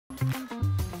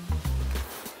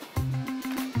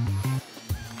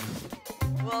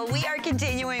Well, we are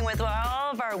continuing with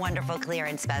all of our wonderful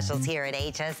clearance specials here at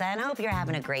HSN. Hope you're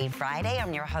having a great Friday.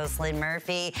 I'm your host, Lynn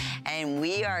Murphy, and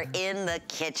we are in the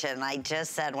kitchen. I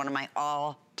just said one of my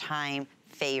all-time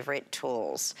favorite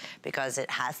tools because it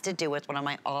has to do with one of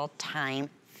my all-time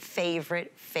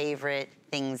favorite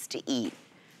things to eat,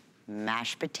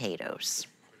 mashed potatoes.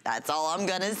 That's all I'm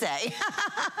gonna say.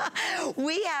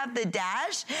 We have the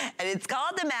Dash, and it's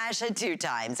called the Mash at 2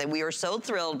 times. And we are so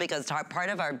thrilled because part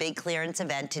of our big clearance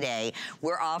event today,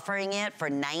 we're offering it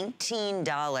for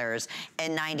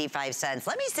 $19.95.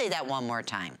 Let me say that one more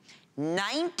time.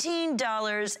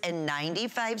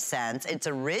 $19.95. It's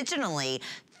originally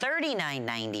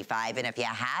 $39.95, and if you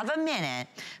have a minute,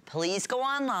 please go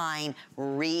online,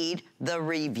 read the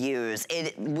reviews.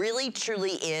 It really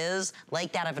truly is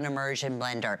like that of an immersion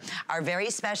blender. Our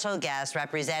very special guest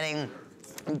representing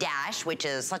Dash, which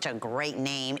is such a great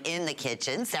name in the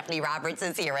kitchen. Stephanie Roberts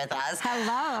is here with us.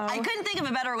 Hello. I couldn't think of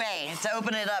a better way to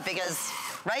open it up because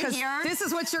right here. This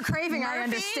is what you're craving, Murphy, I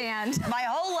understand. My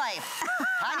whole life.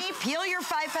 Honey, peel your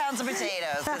 5 pounds of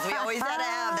potatoes because we always had to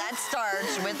have that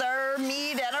starch with our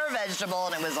meat and our vegetable,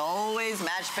 and it was always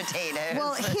mashed potatoes.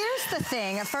 Well, here's the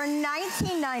thing. For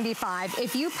 $19.95,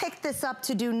 if you pick this up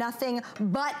to do nothing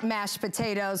but mashed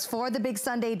potatoes for the big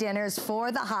Sunday dinners,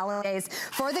 for the holidays,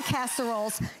 for the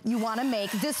casseroles you want to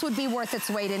make, this would be worth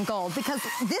its weight in gold because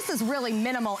this is really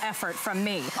minimal effort from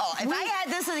me. Oh, if I had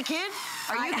this as a kid,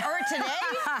 or today,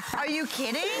 are you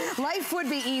kidding? Life would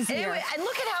be easier. And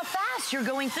look at how fast you're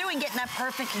going through and getting that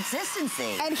perfect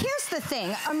consistency. And here's the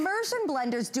thing, immersion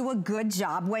blenders do a good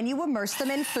job when you immerse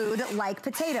them in food like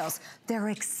potatoes. They're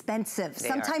expensive.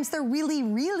 Sometimes they're really,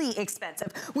 really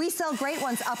expensive. We sell great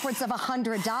ones upwards of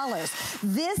 $100.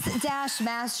 This Dash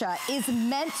Masha is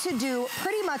meant to do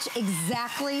pretty much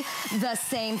exactly the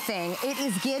same thing. It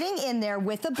is getting in there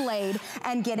with a blade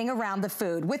and getting around the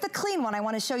food. With a clean one, I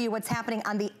want to show you what's happening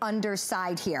on the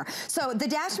underside here. So the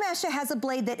Dash Masha has a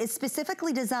blade that is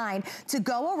specifically designed to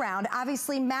go around,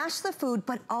 obviously mash the food,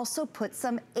 but also put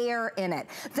some air in it.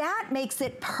 That makes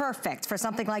it perfect for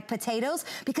something like potatoes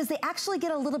because they actually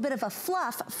get a little bit of a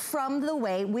fluff from the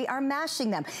way we are mashing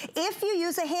them. If you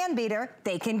use a hand beater,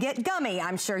 they can get gummy.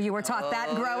 I'm sure you were taught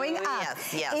that growing up.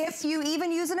 Yes, yes. If you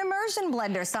even use an immersion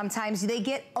blender, sometimes they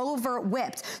get over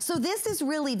whipped. So this is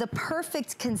really the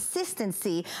perfect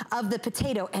consistency of the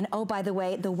potato. And oh, by the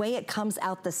way it comes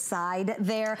out the side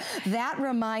there, that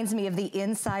reminds me of the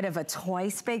inside of a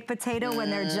twice baked potato when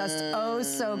they're just oh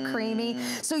so creamy.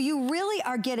 So you really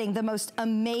are getting the most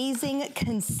amazing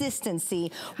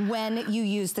consistency when you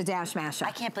use the Dash Masha.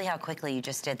 I can't believe how quickly you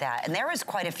just did that. And there was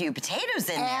quite a few potatoes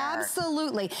in there.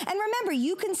 Absolutely. And remember,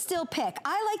 you can still pick.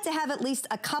 I like to have at least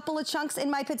a couple of chunks in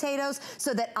my potatoes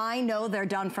so that I know they're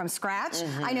done from scratch.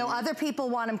 I know other people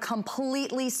want them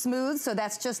completely smooth, so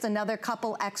that's just another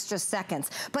couple extra seconds.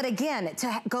 But again,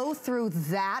 to go through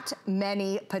that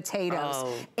many potatoes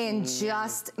in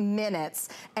just minutes,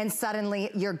 and suddenly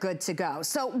you're good to go.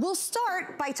 So we'll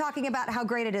start by talking about how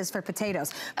great it is for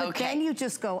potatoes. But then you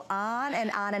just go on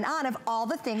and on and on of all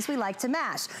the things we like to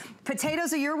mash.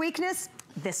 Potatoes are your weakness?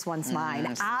 This one's mine.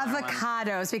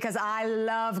 Avocados, because I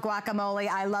love guacamole.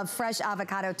 I love fresh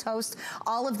avocado toast,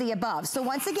 all of the above. So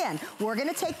once again, we're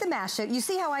gonna take the masher. You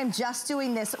see how I'm just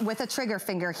doing this with a trigger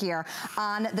finger here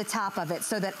on the top of it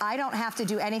so that I don't have to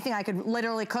do anything. I could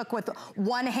literally cook with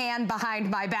one hand behind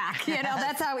my back. You know,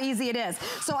 that's how easy it is.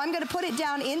 So I'm gonna put it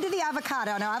down into the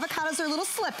avocado. Now, avocados are a little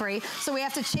slippery, so we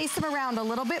have to chase them around a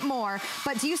little bit more.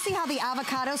 But do you see how the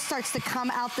avocado starts to come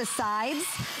out the sides?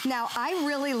 Now, I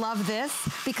really love this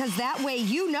because that way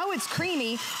you know it's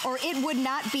creamy or it would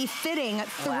not be fitting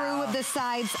through the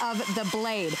sides of the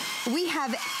blade. We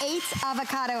have 8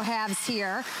 avocado halves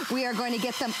here. We are going to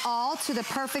get them all to the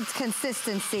perfect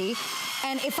consistency.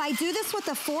 And if I do this with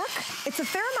a fork, it's a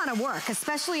fair amount of work,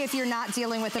 especially if you're not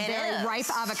dealing with a very ripe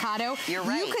avocado. You're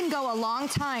right. You can go a long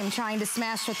time trying to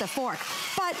smash with a fork.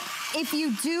 But if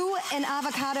you do an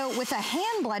avocado with a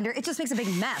hand blender, it just makes a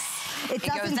big mess. It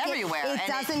goes everywhere. It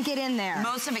doesn't get in there.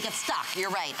 Most of it gets stuck. You're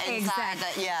right.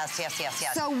 Exactly. Yes.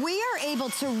 So we are able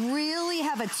to really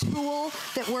have a tool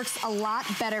that works a lot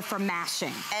better for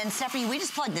mashing. And Stephanie, we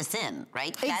just plug this in,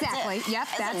 right? Exactly. That's it. Yep,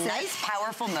 that's a it. Nice,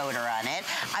 powerful motor on it.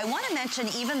 I want to mention,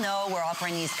 even though we're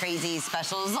offering these crazy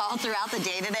specials all throughout the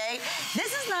day today,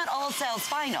 this is not all sales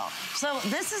final. So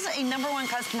this is a #1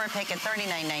 customer pick at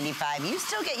 $39.95. You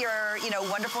still get your,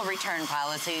 wonderful return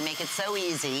policy. We make it so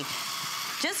easy.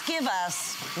 just give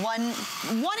us one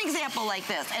example like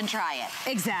this and try it.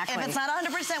 Exactly. If it's not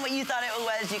 100% what you thought it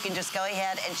was, you can just go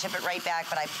ahead and ship it right back.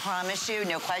 But I promise you,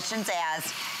 no questions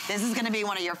asked, this is gonna be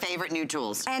one of your favorite new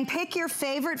tools. And pick your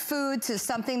favorite food to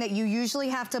something that you usually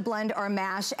have to blend or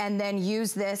mash, and then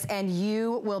use this, and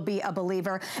you will be a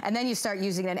believer. And then you start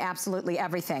using it in absolutely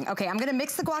everything. Okay, I'm gonna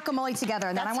mix the guacamole together,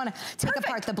 and then I wanna take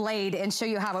apart the blade and show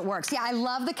you how it works. Yeah, I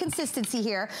love the consistency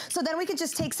here. So then we could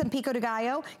just take some pico de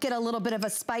gallo, get a little bit of a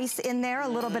spice in there, a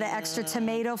little bit of extra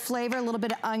tomato flavor, a little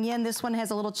bit of onion. This one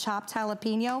has a little chopped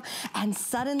jalapeno. And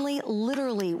suddenly,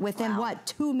 literally within what,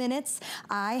 2 minutes,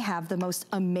 I have the most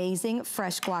amazing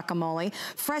fresh guacamole.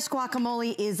 Fresh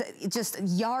guacamole is just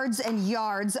yards and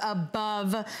yards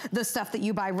above the stuff that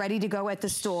you buy ready to go at the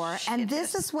store. And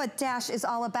this is what Dash is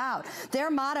all about. Their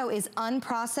motto is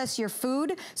unprocess your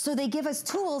food, so they give us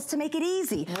tools to make it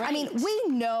easy. Right. I mean, we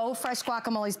know fresh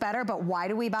guacamole is better, but why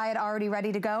do we buy it already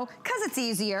ready to go? Because it's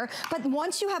easier. But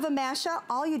once you have a masha,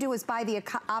 all you do is buy the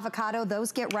avocado.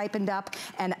 Those get ripened up,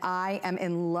 and I am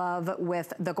in love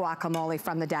with the guacamole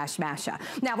from the Dash masha.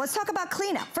 Now, let's talk about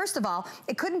cleanup. First of all,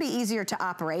 it couldn't be easier to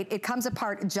operate. It comes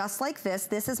apart just like this.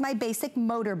 This is my basic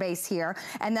motor base here,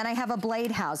 and then I have a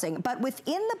blade housing. But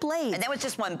within the blade, and that was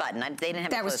just one button. They didn't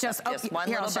have that was just one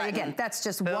here, little button. Again, that's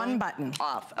just one button.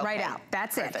 Off. Okay. Right out.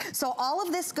 That's it. So all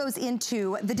of this goes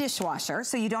into the dishwasher,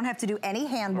 so you don't have to do any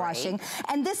hand washing.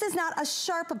 And this is not a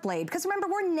sharp blade, because remember,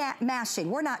 we're mashing,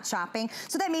 we're not chopping.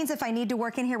 So that means if I need to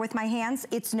work in here with my hands,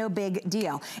 it's no big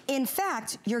deal. In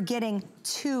fact, you're getting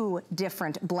 2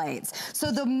 different blades.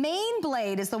 So the main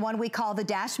blade is the one we call the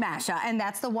Dash Masha, and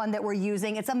that's the one that we're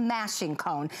using. It's a mashing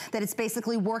cone that it's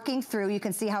basically working through. You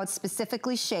can see how it's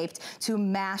specifically shaped to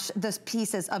mash the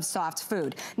pieces of soft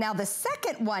food. Now the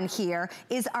second one here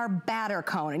is our batter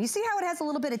cone, and you see how it has a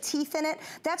little bit of teeth in it?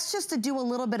 That's just to do a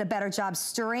little bit of better job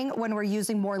stirring when we're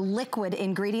using more liquid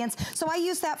ingredients. So I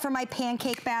use that for my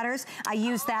pancake batters. I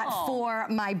use that for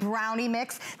my brownie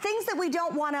mix. Things that we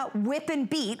don't want to whip and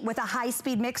beat with a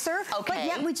high-speed mixer, but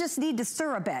yet we just need to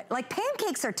stir a bit. Like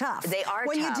pancakes are tough. They are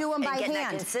when tough. you do them by hand. That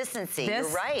consistency, you're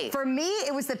right. For me,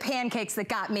 it was the pancakes that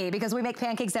got me, because we make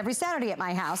pancakes every Saturday at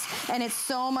my house, and it's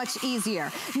so much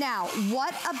easier. Now,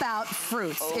 what about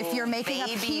fruits? If you're making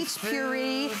a peach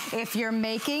puree, if you're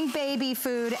making baby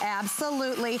food,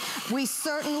 absolutely. We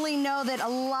certainly know that a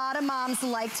lot of moms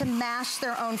like to mash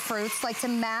their own fruits, like to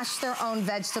mash their own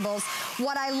vegetables.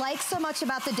 What I like so much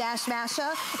about the Dash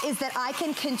Masha is that I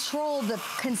can control the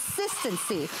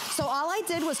consistency. So all I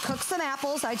did was cook some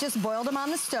apples. I just boiled them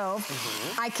on the stove.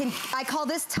 I call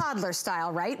this toddler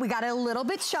style, right? We got it a little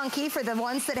bit chunky for the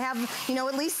ones that have, you know,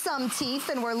 at least some teeth,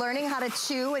 and we're learning how to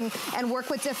chew and work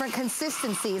with different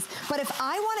consistencies. But if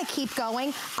I want to keep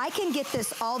going, I can get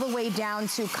this all the way down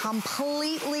to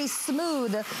completely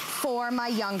smooth for my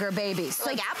younger babies. So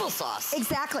like applesauce.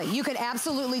 Exactly. You could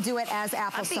absolutely do it as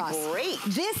applesauce. That'd be great.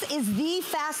 This is the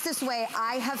fastest way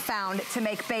I have found to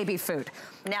make baby food.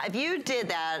 Now, if you did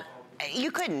that,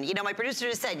 you couldn't. You know, my producer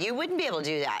just said you wouldn't be able to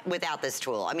do that without this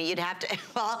tool. I mean, you'd have to,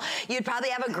 well, you'd probably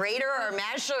have a grater or a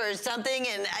masher or something,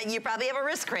 and you probably have a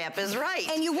wrist cramp, is right.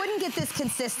 And you wouldn't get this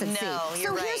consistency. No,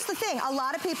 you're right. So here's the thing. A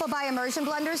lot of people buy immersion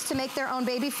blenders to make their own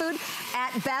baby food.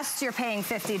 At best, you're paying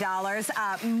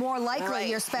 $50. More likely,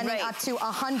 you're spending up to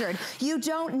 $100. You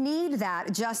don't need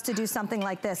that just to do something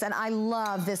like this. And I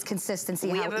love this consistency,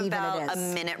 how even it is. We have about a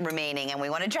minute remaining, and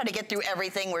we want to try to get through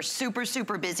everything. We're super,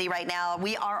 super busy right now.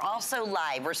 We are also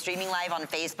live. We're streaming live on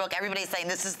Facebook. Everybody's saying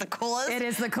this is the coolest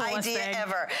idea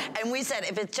ever. And we said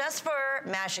if it's just for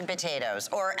mashing potatoes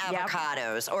or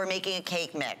avocados or making a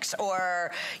cake mix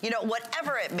or, you know,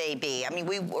 whatever it may be. I mean,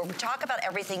 we talk about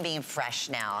everything being fresh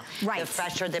now. Right. The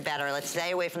fresher, the better. Let's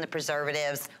stay away from the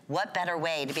preservatives. What better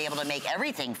way to be able to make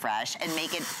everything fresh and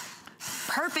make it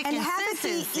perfect and consistency.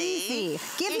 Have it be easy.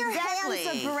 Give your hands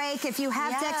a break if you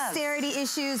have dexterity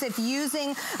issues, if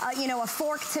using you know, a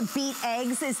fork to beat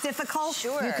eggs is difficult.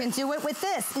 You can do it with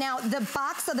this. Now, the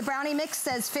box of the brownie mix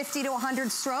says 50 to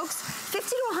 100 strokes. 50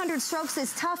 to 100 strokes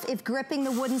is tough if gripping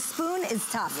the wooden spoon is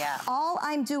tough. All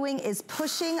I'm doing is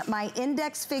pushing my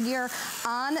index finger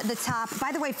on the top.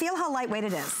 By the way, feel how lightweight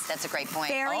it is. That's a great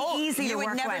point. Very easy to work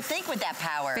with. You would never think with that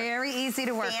power. Very easy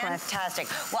to work with. Fantastic.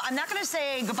 Well, I'm not going to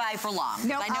say goodbye for long.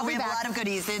 No, I know we have a lot of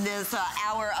goodies in this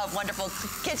hour of wonderful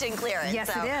kitchen clearance. Yes,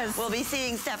 it is. We'll be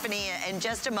seeing Stephanie in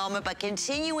just a moment, but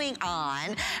continuing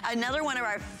on, another one of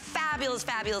our fabulous,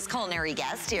 fabulous culinary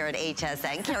guests here at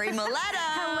HSN, Carrie Milletta.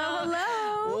 Hello,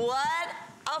 hello. What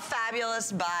a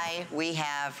fabulous buy we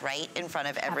have right in front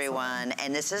of everyone. Absolutely.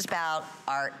 And this is about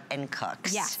art and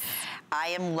cooks. Yes. I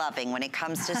am loving when it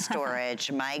comes to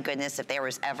storage. My goodness, if there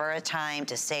was ever a time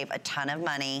to save a ton of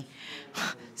money,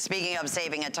 speaking of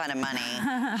saving a ton of money,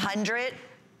 100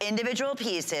 individual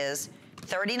pieces,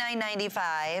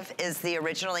 $39.95 is the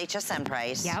original HSN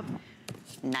price. Yep.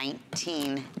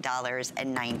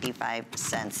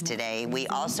 $19.95 today. We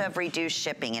also have reduced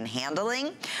shipping and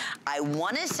handling. I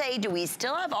want to say, do we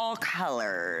still have all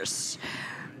colors?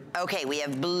 Okay, we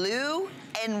have blue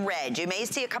and red. You may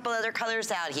see a couple other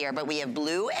colors out here, but we have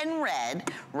blue and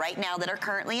red right now that are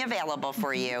currently available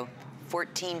for you.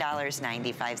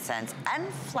 $14.95 and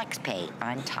FlexPay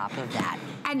on top of that.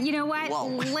 And you know what? Whoa.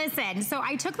 Listen, so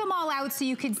I took them all out so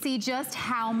you could see just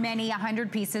how many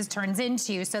 100 pieces turns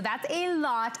into. So that's a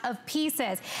lot of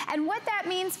pieces. And what that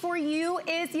means for you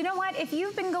is, you know what? If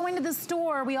you've been going to the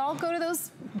store, we all go to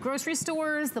those grocery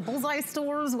stores, the Bullseye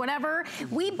stores, whatever.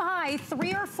 We buy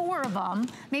 3 or 4 of them,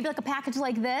 maybe like a package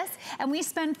like this, and we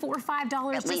spend $4 or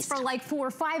 $5 just for like 4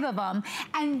 or 5 of them.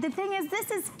 And the thing is, this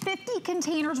is 50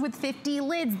 containers with 50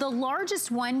 lids, the largest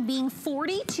one being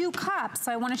 42 cups.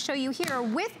 So I want to show you here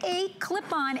with a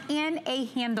clip-on and a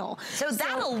handle. So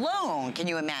that alone, can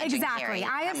you imagine? Exactly. Carrie,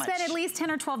 I have spent at least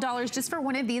 $10 or $12 just for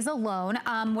one of these alone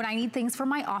when I need things for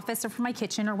my office or for my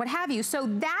kitchen or what have you. So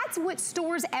that's what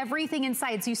stores everything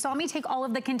inside. So you saw me take all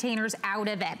of the containers out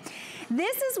of it.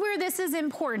 This is where this is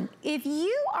important. If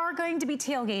you are going to be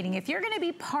tailgating, if you're going to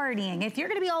be partying, if you're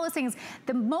going to be all those things,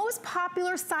 the most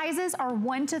popular sizes are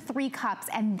 1 to 3 cups,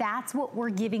 and that's what we're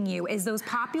giving you, is those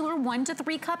popular 1 to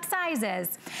 3 cup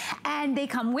sizes. And they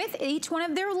come with each one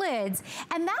of their lids,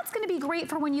 and that's going to be great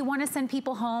for when you want to send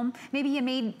people home. Maybe you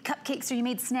made cupcakes or you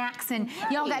made snacks and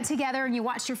y'all got together and you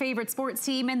watched your favorite sports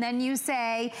team, and then you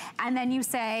say,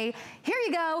 here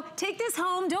you go, take this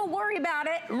home, don't worry about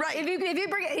it. Right. If you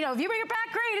bring it, if you bring it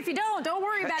back, great. If you don't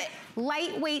worry about it.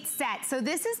 Lightweight set. So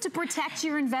this is to protect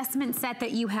your investment set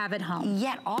that you have at home.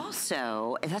 Yet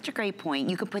also, that's a great point,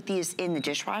 you could put these in the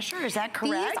dishwasher, is that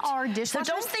correct? These are dishwasher.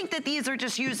 So don't think that these are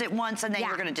just use it once and then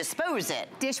you're gonna dispose it.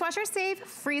 Dishwasher safe,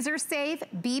 freezer safe,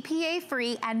 BPA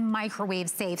free, and microwave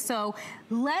safe. So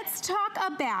let's talk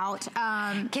about...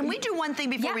 Can we do one thing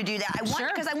before we do that?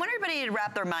 Because I want Sure. everybody to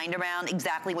wrap their mind around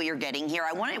exactly what you're getting here.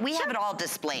 We have it all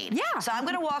displayed. Yeah. So I'm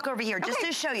gonna walk over here just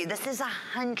to show you. This is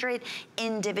 100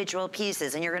 individual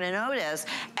pieces, and you're gonna notice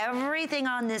everything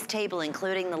on this table,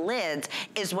 including the lids,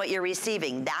 is what you're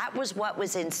receiving. That was what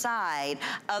was inside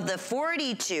of the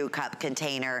 42 cup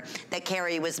container that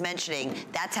Carrie was mentioning.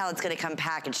 That's how it's gonna come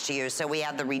packaged to you. So we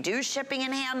have the reduced shipping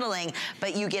and handling,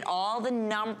 but you get all the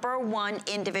 #1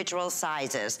 individual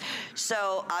sizes.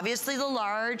 So obviously the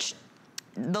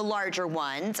larger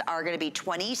ones are gonna be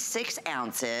 26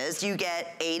 ounces. You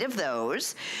get 8 of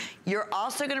those. You're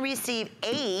also gonna receive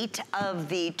 8 of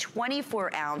the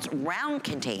 24-ounce round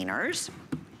containers.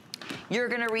 You're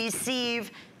gonna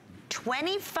receive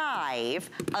 25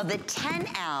 of the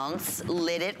 10-ounce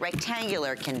lidded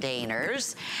rectangular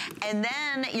containers. And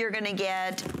then you're gonna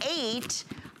get 8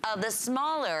 of the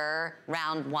smaller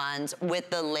round ones with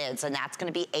the lids, and that's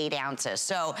gonna be 8 ounces.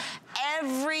 So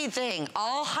everything,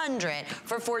 all 100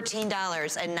 for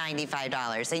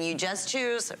 $14.95. And you just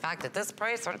choose, in fact, at this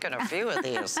price, look at a few of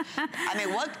these. I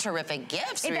mean, what terrific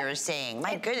gifts we were seeing.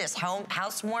 My goodness,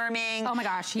 housewarming. Oh my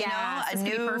gosh, yeah, it's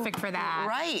gonna be perfect for that.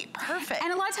 Right, perfect.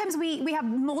 And a lot of times we have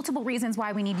multiple reasons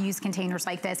why we need to use containers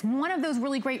like this. One of those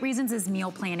really great reasons is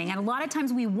meal planning. And a lot of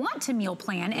times we want to meal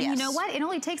plan, and you know what? It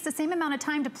only takes the same amount of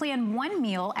time to plan one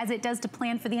meal as it does to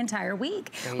plan for the entire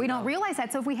week. We don't realize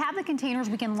that. So if we have the containers,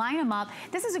 we can line them up.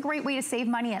 This is a great way to save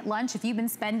money at lunch. If you've been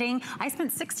spending, I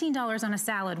spent $16 on a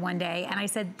salad one day, and I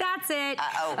said, that's it.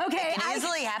 Okay, it can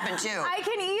easily happen too. I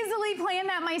can easily plan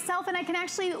that myself, and I can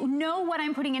actually know what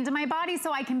I'm putting into my body,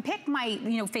 so I can pick my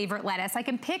favorite lettuce. I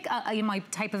can pick my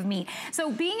type of meat. So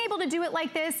being able to do it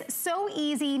like this, so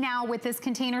easy now with this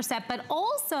container set, but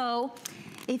also,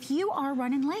 if you are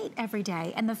running late every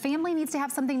day and the family needs to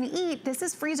have something to eat, this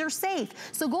is freezer safe.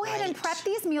 So go ahead and prep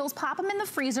these meals, pop them in the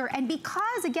freezer, and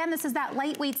because, again, this is that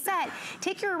lightweight set,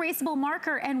 take your erasable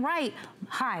marker and write,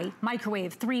 hi,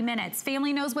 microwave, 3 minutes.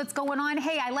 Family knows what's going on.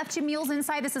 Hey, I left you meals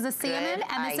inside. This is a salmon,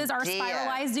 and this is our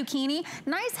spiralized zucchini.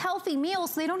 Nice, healthy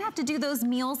meals, so they don't have to do those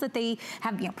meals that they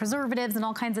have, preservatives and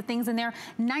all kinds of things in there.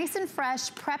 Nice and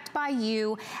fresh, prepped by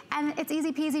you, and it's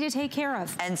easy peasy to take care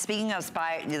of. And speaking of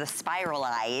the spiralized,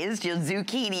 sized. Your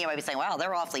zucchini, you might be saying, wow,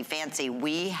 they're awfully fancy.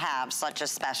 We have such a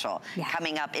special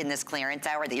coming up in this clearance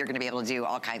hour that you're going to be able to do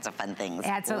all kinds of fun things.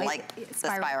 Absolutely. Like the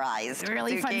spiralized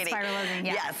really zucchini. Fun spiralizing,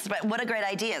 Yes, but what a great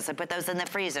idea. So put those in the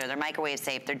freezer. They're microwave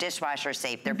safe, they're dishwasher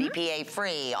safe, they're BPA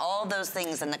free, all those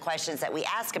things and the questions that we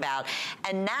ask about.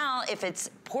 And now if it's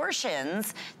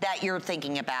portions that you're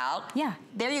thinking about,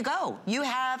 there you go. You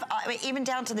have even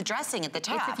down to the dressing at the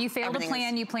top. If you fail to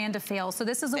plan, you plan to fail. So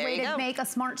this is a way to make a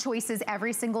smart choices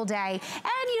every single day.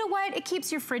 And you know what? It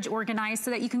keeps your fridge organized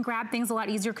so that you can grab things a lot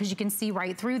easier because you can see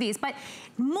right through these. But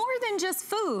more than just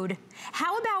food,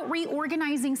 how about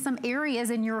reorganizing some areas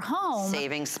in your home?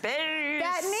 Saving space.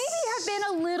 That maybe have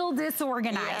been a little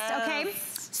disorganized, okay?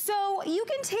 So you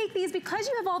can take these, because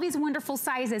you have all these wonderful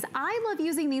sizes. I love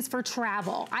using these for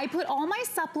travel. I put all my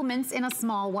supplements in a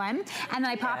small one, and then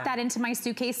I pop that into my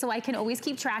suitcase so I can always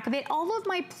keep track of it. All of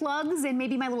my plugs and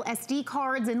maybe my little SD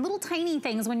cards and little tiny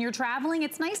things when you're traveling.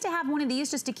 It's nice to have one of these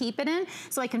just to keep it in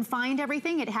so I can find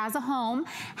everything. It has a home.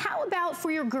 How about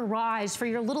for your garage, for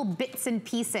your little bits and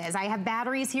pieces? I have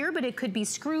batteries here, but it could be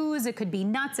screws, it could be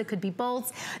nuts, it could be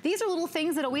bolts. These are little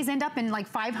things that always end up in like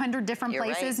 500 different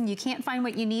places, and you can't find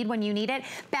what you need when you need it.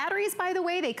 Batteries, by the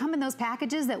way, they come in those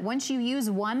packages that once you use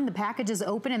one, the package is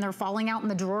open and they're falling out in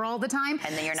the drawer all the time.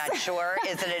 And then you're not sure,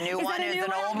 is it a new one, is it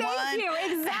an old one? Thank you,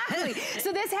 exactly.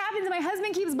 So this happens, my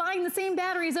husband keeps buying the same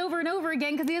batteries over and over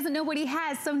again because he doesn't know what he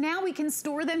has. So now we can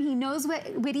store them, he knows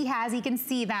what he has, he can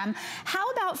see them. How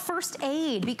about first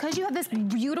aid? Because you have this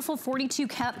beautiful 42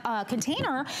 cup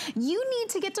container, you need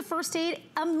to get to first aid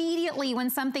immediately when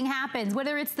something happens,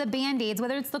 whether it's the Band-Aids,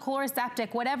 whether it's the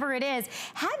chloroseptic, whatever it is.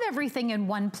 Have everything in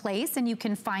one place and you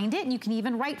can find it and you can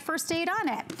even write first aid on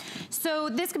it. So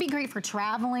this could be great for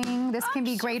traveling. This can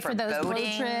be great for those road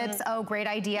trips. Oh, great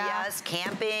idea. Yes,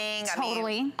 camping.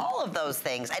 Totally. I mean, all of those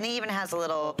things. And it even has a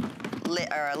little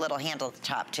handle at the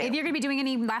top too. If you're gonna be doing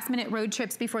any last minute road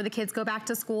trips before the kids go back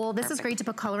to school, this is great to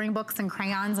put coloring books and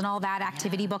crayons and all that,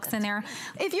 activity books in there.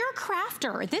 If you're a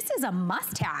crafter, this is a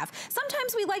must have.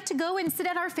 Sometimes we like to go and sit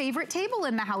at our favorite table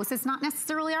in the house. It's not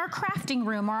necessarily our crafting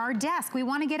room or our desk. We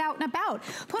wanna get out and about.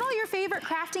 Put all your favorite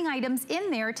crafting items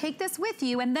in there, take this with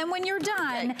you, and then when you're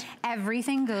done,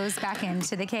 everything goes back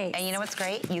into the case. And you know what's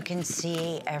great? You can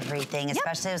see everything,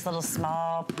 especially those little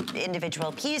small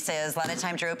individual pieces. A lot of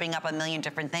times you're opening up a million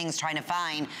different things trying to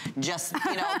find just,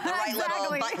 you know, the right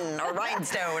little button or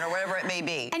rhinestone or whatever it may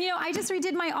be. And you know, I just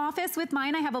redid my office with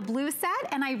mine. I have a blue set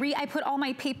and I put all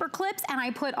my paper clips and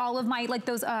I put all of my, like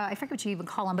those, I forget what you even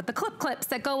call them, but the clips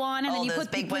that go on and then you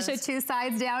push the two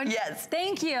sides down. Yes.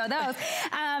 Thank you, those.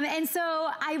 And so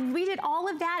I redid all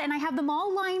of that and I have them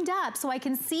all lined up so I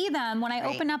can see them when I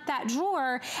open up that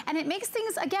drawer, and it makes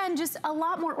things, again, just a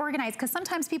lot more organized, because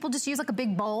sometimes people just use like a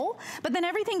big bowl, but then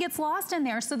everything gets lost in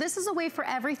there. So this is a way for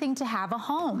everything to have a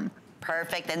home.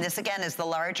 Perfect, and this again is the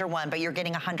larger one, but you're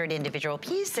getting 100 individual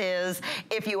pieces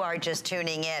if you are just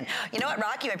tuning in. You know what,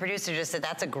 Rocky, my producer, just said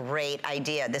that's a great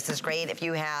idea. This is great if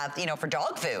you have, you know, for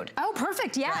dog food. Oh,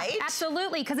 perfect, yeah,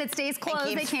 absolutely, because it stays closed.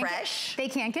 And keeps fresh. They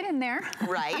can't get in there.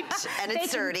 Right, and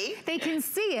it's dirty. They can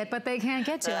see it, but they can't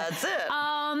get to it. That's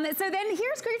it. So then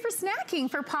here's great for snacking,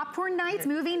 for popcorn nights,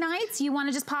 movie nights. You want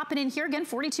to just pop it in here. Again,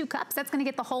 42 cups. That's going to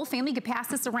get the whole family. You can pass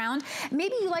this around.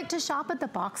 Maybe you like to shop at the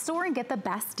box store and get the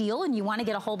best deal, and you want to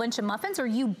get a whole bunch of muffins, or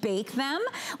you bake them.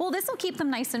 Well, this will keep them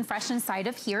nice and fresh inside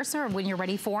of here, so when you're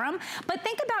ready for them. But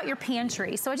think about your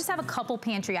pantry. So I just have a couple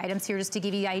pantry items here just to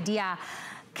give you the idea.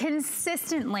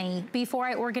 Consistently, before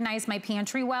I organize my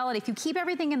pantry well, and if you keep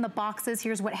everything in the boxes,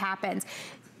 here's what happens.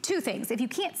 Two things. If you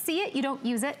can't see it, you don't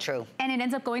use it. True. And it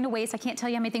ends up going to waste. I can't tell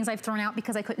you how many things I've thrown out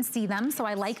because I couldn't see them. So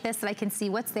I like this, that I can see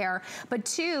what's there. But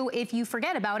two, if you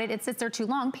forget about it, it sits there too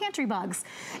long, pantry bugs.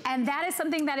 And that is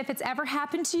something that if it's ever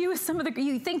happened to you,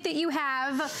 you think that you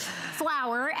have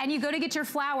flour and you go to get your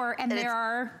flour and there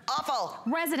are awful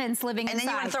residents living inside. And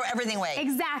then you want to throw everything away.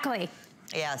 Exactly.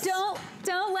 Yes.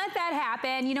 Don't let that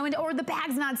happen, you know, or the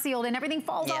bag's not sealed and everything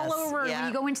falls all over when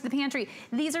you go into the pantry.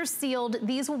 These are sealed,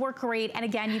 these will work great, and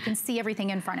again, you can see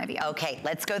everything in front of you. Okay,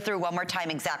 let's go through one more time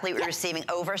exactly what you're receiving.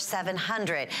 Over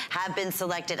 700 have been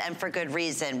selected, and for good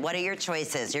reason. What are your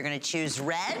choices? You're gonna choose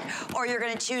red or you're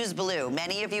gonna choose blue.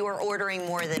 Many of you are ordering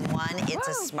more than one. It's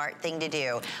a smart thing to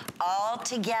do. All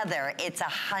together, it's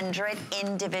 100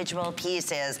 individual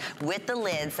pieces with the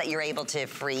lids that you're able to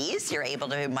freeze, you're able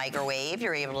to microwave,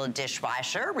 you're able to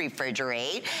dishwasher,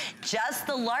 refrigerate. Just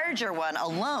the larger one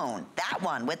alone, that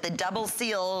one with the double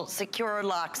seal secure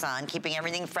locks on, keeping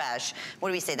everything fresh. What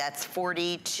do we say? That's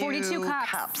 42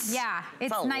 cups. Yeah,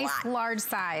 it's nice, large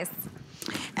size.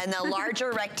 And the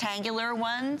larger rectangular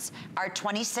ones are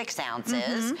 26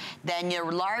 ounces. Then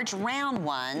your large round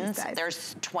ones,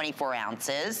 there's 24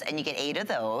 ounces, and you get 8 of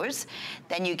those.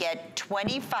 Then you get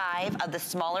 25 of the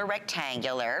smaller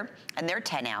rectangular, and they're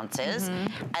 10 ounces.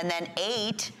 And then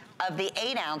 8 of the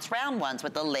 8-ounce round ones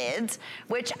with the lids,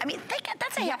 which, I mean,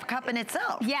 that's a half cup in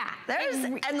itself. Yeah.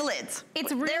 And the lids.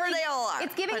 It's really, there they all are.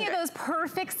 It's giving you those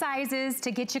perfect sizes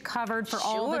to get you covered for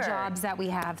all the jobs that we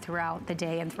have throughout the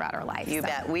day and throughout our life. You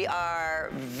bet. We are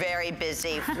very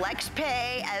busy. Flex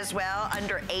pay as well,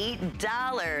 under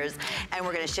 $8. And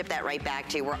we're going to ship that right back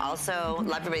to you. We're also,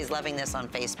 everybody's loving this on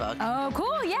Facebook. Oh,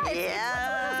 cool. Yeah.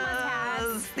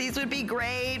 Yes. These would be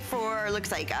great for,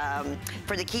 looks like,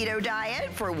 for the keto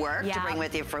diet, for work, to bring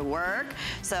with you for work.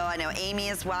 So I know Amy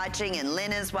is watching, and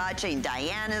Lynn is watching,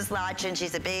 Diana's watching.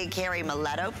 She's a big Carrie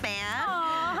Miletto fan.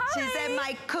 Aww, She's at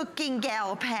my cooking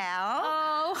gal pal.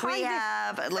 Oh, hi. We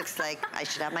have, it looks like I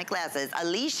should have my glasses.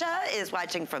 Alicia is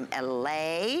watching from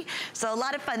LA. So a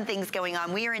lot of fun things going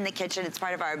on. We are in the kitchen. It's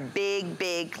part of our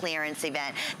big clearance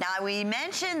event. Now, we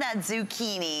mentioned that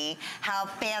zucchini, how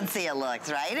fancy it looks,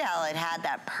 right? How it had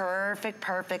that perfect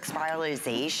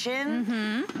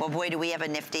spiralization. Well, boy, do we have a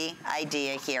nifty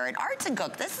idea here. And Arts and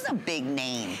Cook, this is a big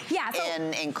name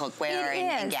in cookware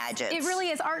and gadgets. It really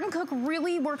is. Art and Cook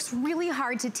really works really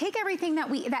hard to take everything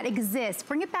that exists,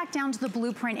 bring it back down to the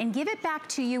blueprint, and give it back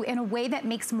to you in a way that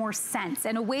makes more sense,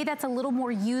 in a way that's a little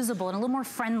more usable and a little more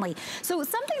friendly. So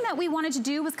something that we wanted to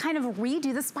do was kind of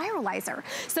redo the spiralizer.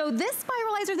 So this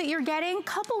spiralizer that you're getting,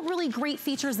 couple really great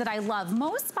features that I love.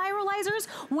 Most spiralizers,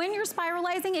 when you're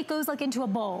spiralizing, it goes like into a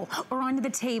bowl or onto the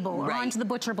table or onto the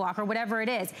butcher block or whatever it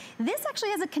is. This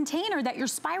actually has a container that you're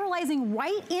spiralizing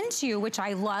right into, which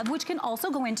I love, which can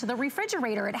also go into the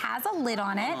refrigerator. It has a lid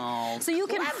on it. So you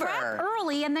can prep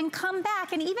early and then come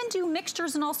back and even do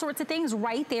mixtures and all sorts of things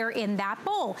right there in that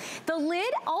bowl. The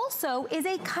lid also is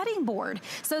a cutting board.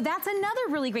 So that's another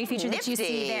really great feature that you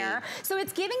see there. So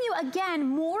it's giving you, again,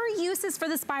 more uses for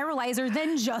the spiralizer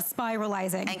than just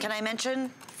spiralizing. And can I mention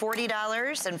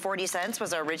 $40.40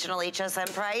 was our original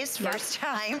HSN price. First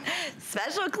time.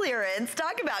 Special clearance.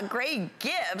 Talk about great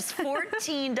gifts.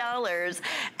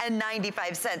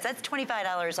 $14.95. That's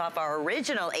 $25 off our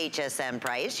original HSN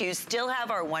price. You still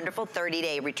have our wonderful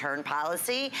 30-day return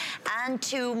policy and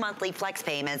 2 monthly flex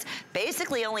payments.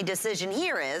 Basically, only decision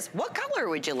here is, what color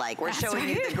would you like? We're showing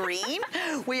you the green.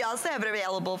 We also have it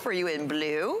available for you in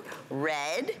blue,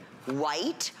 red,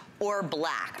 white, or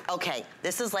black. Okay,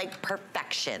 this is like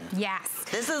perfection. Yes.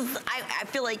 This is, I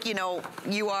feel like, you know,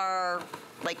 you are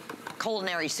like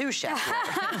culinary sous chef. So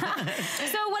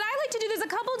what I like to do, there's a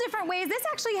couple different ways. This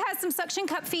actually has some suction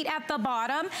cup feet at the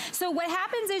bottom. So what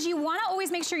happens is you wanna always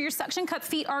make sure your suction cup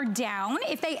feet are down.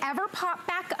 If they ever pop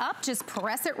back up, just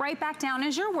press it right back down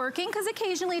as you're working, because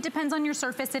occasionally it depends on your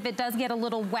surface. If it does get a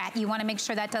little wet, you wanna make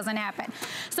sure that doesn't happen.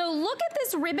 So look at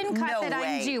this ribbon cut that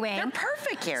I'm doing. They're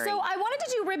perfect, Carrie. So I wanted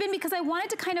to do ribbon because I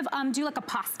wanted to kind of do like a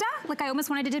pasta. Like I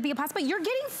almost wanted it to be a pasta, but you're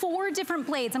getting 4 different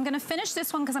blades. I'm gonna finish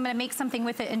this one because I'm gonna make something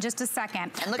with it in just a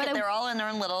second. And look at, they're all in their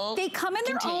own little They come in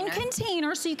their own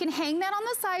container, so you can hang that on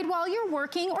the side while you're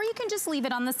working, or you can just leave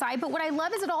it on the side. But what I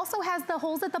love is it also has the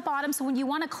holes at the bottom, so when you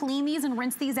wanna clean these and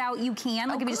rinse these out, you can.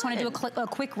 Like if you just wanna do a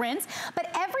quick rinse.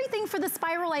 But everything for the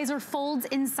spiralizer folds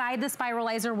inside the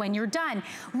spiralizer when you're done.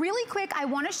 Really quick, I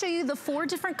wanna show you the 4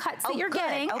 different cuts that you're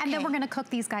getting, and then we're gonna cook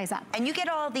these guys up. And you get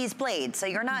all these blades, so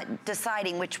you're not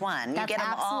deciding which one. You get them all.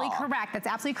 That's absolutely correct. That's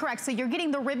absolutely correct. So you're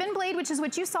getting the ribbon blade, which is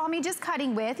what you saw me just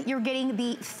cutting with. You're getting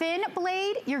the thin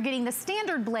blade, you're getting the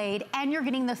standard blade, and you're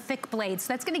getting the thick blade.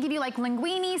 So that's gonna give you like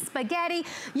linguine, spaghetti.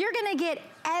 You're gonna get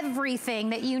everything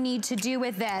that you need to do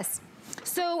with this.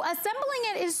 So assembling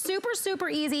it is super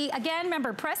easy. Again,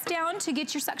 remember, press down to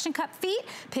get your suction cup feet,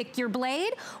 pick your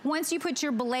blade. Once you put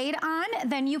your blade on,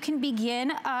 then you can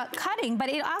begin cutting, but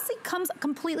it also comes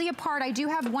completely apart. I do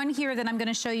have one here that I'm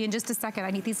gonna show you in just a second.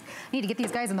 I need to get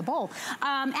these guys in the bowl.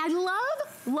 I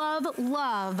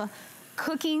love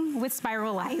cooking with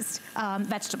spiralized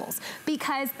vegetables,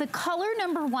 because the color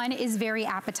 #1 is very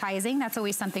appetizing. That's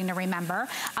always something to remember.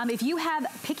 If you have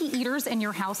picky eaters in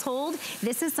your household,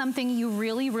 this is something you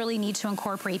really need to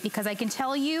incorporate, because I can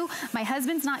tell you, my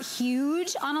husband's not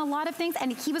huge on a lot of things,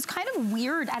 and he was kind of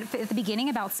weird at the beginning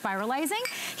about spiralizing.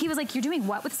 He was like, you're doing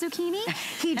what with zucchini?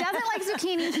 He doesn't like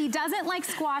zucchini, he doesn't like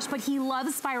squash, but he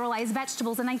loves spiralized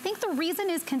vegetables, and I think the reason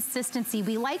is consistency.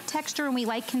 We like texture and we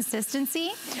like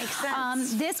consistency. Makes sense.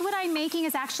 This, what I'm making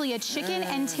is actually a chicken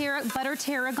and butter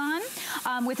tarragon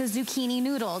with a zucchini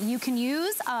noodle. You can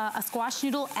use a squash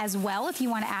noodle as well if you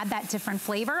want to add that different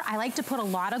flavor. I like to put a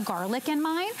lot of garlic in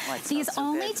mine. These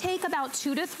only take about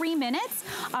 2 to 3 minutes.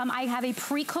 I have a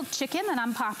pre-cooked chicken that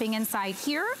I'm popping inside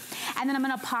here, and then I'm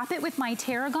going to pop it with my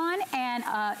tarragon and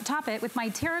top it with my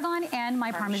tarragon and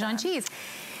my Parmesan cheese.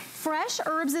 Fresh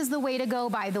herbs is the way to go,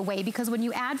 by the way, because when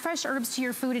you add fresh herbs to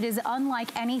your food, it is unlike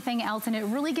anything else, and it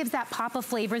really gives that pop of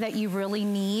flavor that you really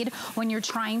need when you're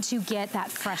trying to get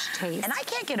that fresh taste. And I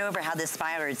can't get over how this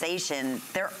spiralization,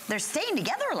 they're staying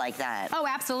together like that. Oh,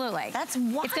 absolutely. That's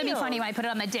wild. It's gonna be funny when I put it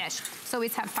on the dish, so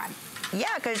always have fun. Yeah,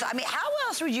 because, I mean, how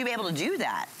else would you be able to do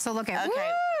that? So look at, woo,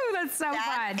 that's so fun.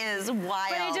 That is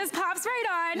wild. But it just pops right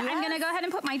on. Yes. I'm gonna go ahead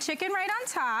and put my chicken right on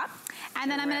top. And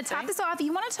then I'm gonna top this off.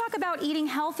 You wanna talk about eating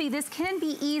healthy, this can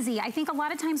be easy. I think a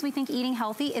lot of times we think eating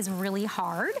healthy is really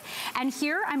hard. And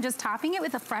here I'm just topping it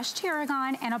with a fresh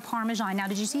tarragon and a Parmesan. Now,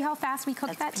 did you see how fast we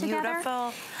cooked that together?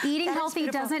 Beautiful. Eating healthy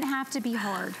doesn't have to be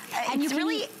hard. And it's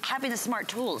really having the smart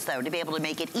tools, though, to be able to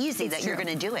make it easy that you're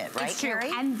gonna do it, right, It's true.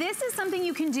 Carrie? And this is something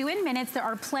you can do in minutes. There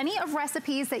are plenty of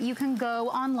recipes that you can go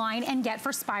online and get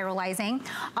for spiralizing.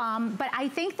 But I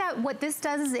think that what this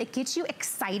does is it gets you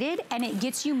excited and it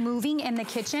gets you moving in the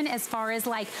kitchen as far as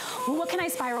like, well, what can I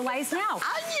spiralize now?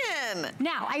 Onion!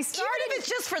 Now, I started... Even if it's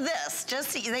just for this,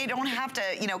 just so they don't have to,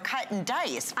 you know, cut and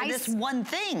dice for this one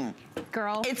thing.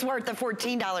 Girl. It's worth the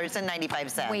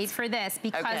 $14.95. Wait for this,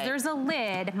 because there's a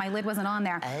lid. My lid wasn't on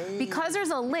there. Because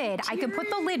there's a lid, I can put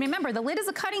the lid, remember, the lid is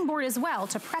a cutting board as well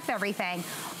to prep everything.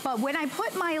 But when I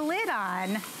put my lid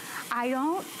on, I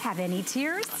don't have any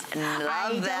tears.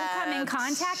 I don't come in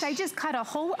contact. I just cut a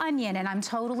whole onion and I'm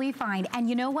totally fine. And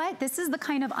you know what? This is the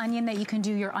kind of onion that you can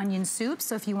do your onion soup.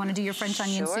 So if you want to do your French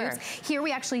onion soups. Here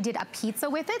we actually did a pizza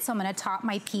with it. So I'm going to top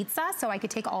my pizza so I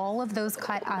could take all of those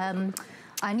cut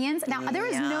onions. Now, there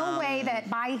is no way that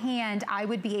by hand I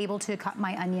would be able to cut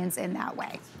my onions in that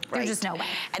way. There's just no way.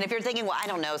 And if you're thinking, well, I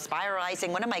don't know, spiralizing,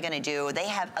 what am I gonna do? They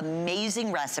have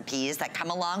amazing recipes that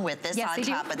come along with this on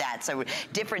top of that. So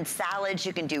different salads,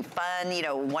 you can do fun, you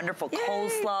know, wonderful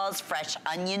coleslaws, fresh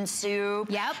onion soup.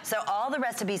 Yep. So all the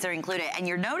recipes are included. And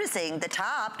you're noticing the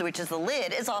top, which is the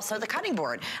lid, is also the cutting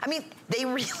board. I mean, they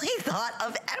really thought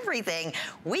of everything.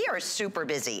 We are super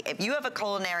busy. If you have a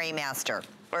culinary master,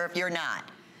 or if you're not,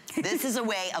 this is a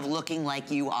way of looking like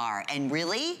you are. And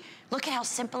really, look at how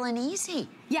simple and easy.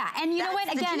 Yeah, and you know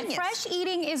what? Again, fresh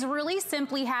eating is really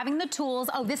simply having the tools.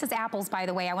 Oh, this is apples, by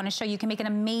the way. I want to show you can make an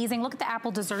amazing, look at the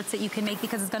apple desserts that you can make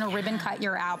because it's going to ribbon cut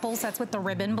your apples. That's with the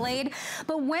ribbon blade.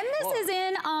 But when this is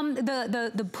in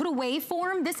the put away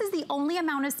form, this is the only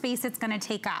amount of space it's going to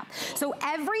take up. So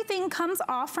everything comes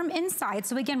off from inside.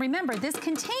 So again, remember, this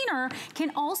container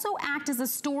can also act as a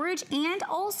storage and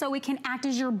also it can act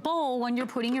as your bowl when you're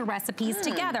putting your recipes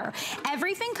together.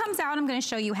 Everything comes out. I'm going to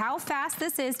show you how fast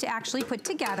this is to actually put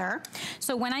together.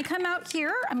 So when I come out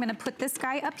here, I'm gonna put this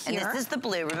guy up here. And this is the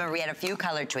blue. Remember, we had a few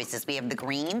color choices. We have the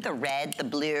green, the red, the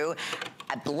blue,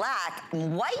 black,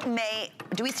 white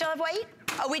do we still have white?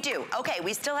 Oh, we do. Okay,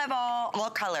 we still have all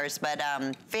colors, but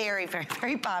very, very,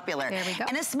 very popular. There we go.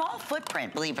 And a small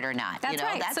footprint, believe it or not. That's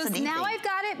right. That's so now I've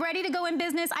got it ready to go in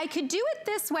business. I could do it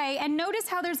this way, and notice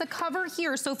how there's a cover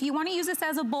here. So if you want to use this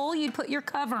as a bowl, you'd put your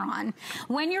cover on.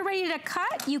 When you're ready to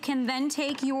cut, you can then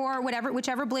take your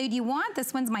whichever blade you want.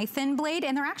 This one's my thin blade,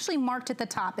 and they're actually marked at the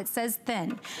top. It says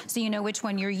thin, so you know which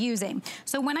one you're using.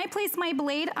 So when I place my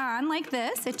blade on like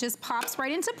this, it just pops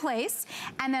right into place,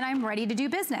 and then I'm ready to do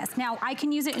business. Now, I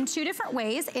can use it in 2 different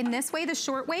ways. In this way, the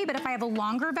short way, but if I have a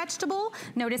longer vegetable,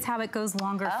 notice how it goes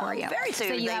longer for you. Very soon.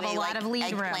 So you have a lot of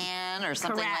lead room. Eggplant or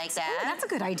something like that. Ooh, that's a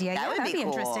good idea. That would be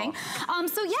cool. Interesting.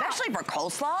 So yeah. Especially for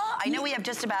coleslaw. I know we have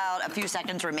just about a few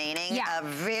seconds remaining. Yeah.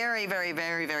 Very, very,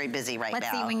 very, very busy right now.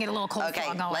 Let's see if we can get a little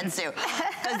coleslaw going. Let's do.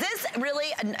 Because this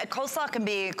really, a coleslaw can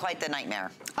be quite the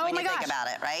nightmare. When you think about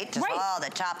it, right? Just all the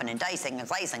chopping and dicing and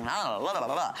slicing. Blah, blah, blah,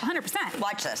 blah. 100%.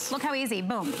 Watch this. Look how easy.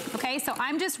 Boom. Okay, so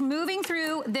I'm just moving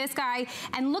through this guy,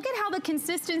 and look at how the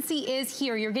consistency is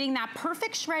here. You're getting that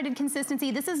perfect shredded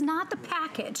consistency. This is not the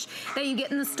package that you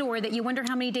get in the store that you wonder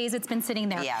how many days it's been sitting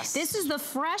there. Yes. This is the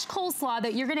fresh coleslaw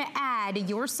that you're gonna add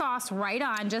your sauce right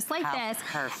on, just like this.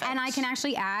 Perfect. And I can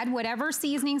actually add whatever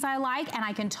seasonings I like, and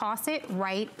I can toss it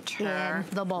right in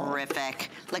the bowl. Terrific.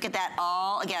 Look at that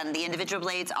all, again, the individual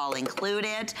blades rates, all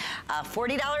included.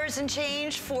 $40 and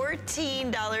change,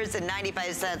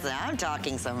 $14.95. And I'm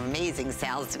talking some amazing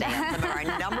sales today on some of our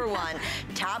 #1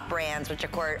 top brands, which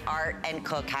of course Art and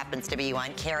Cook happens to be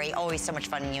one. Carrie, always so much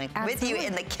fun with you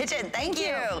in the kitchen. Thank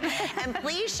you. And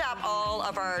please shop all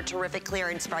of our terrific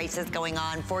clearance prices going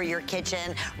on for your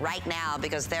kitchen right now,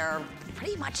 because they're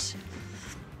pretty much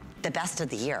the best of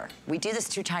the year. We do this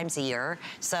 2 times a year,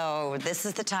 so this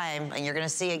is the time, and you're gonna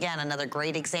see again another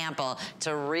great example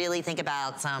to really think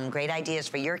about some great ideas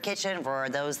for your kitchen, for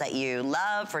those that you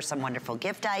love, for some wonderful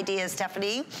gift ideas.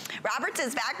 Stephanie Roberts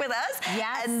is back with us.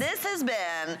 Yes. And this has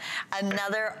been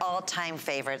another all-time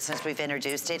favorite since we've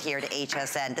introduced it here to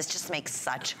HSN. This just makes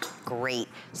such great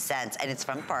sense, and it's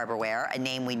from Farberware, a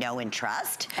name we know and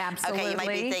trust. Absolutely. Okay, you might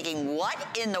be thinking,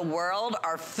 what in the world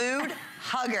are food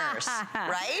huggers,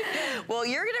 right? Well,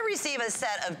 you're gonna receive a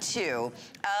set of 2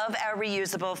 of our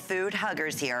reusable food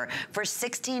huggers here for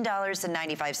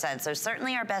 $16.95. So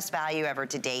certainly our best value ever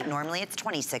to date. Normally it's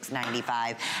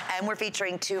 $26.95, and we're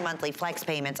featuring 2 monthly flex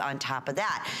payments on top of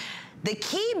that. The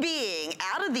key being,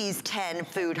 out of these 10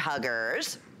 food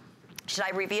huggers, should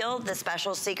I reveal the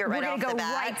special secret right off the bat? We're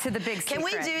gonna go right to the big secret. Can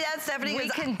we do that, Stephanie? We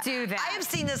can do that. I have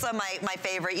seen this on my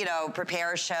favorite,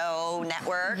 Prepare Show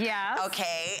network. Yes.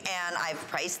 Okay, and I've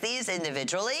priced these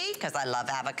individually because I love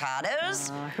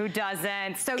avocados. Who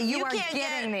doesn't? So you are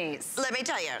getting these. Let me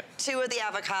tell you, 2 of the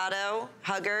avocado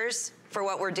huggers for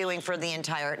what we're doing for the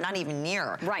entire, not even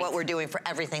near what we're doing for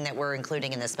everything that we're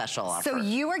including in this special offer. So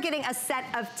you are getting a set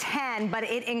of 10, but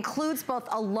it includes both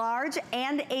a large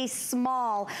and a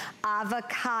small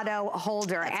avocado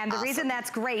holder. That's and the reason that's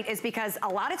great is because a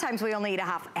lot of times we only eat a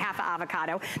half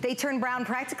avocado. They turn brown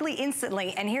practically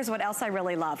instantly. And here's what else I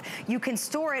really love. You can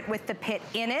store it with the pit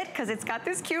in it, because it's got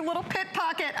this cute little pit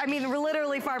pocket. I mean,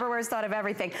 literally Farberware's thought of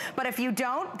everything. But if you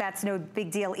don't, that's no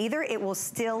big deal either. It will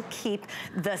still keep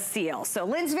the seal. So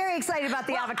Lynn's very excited about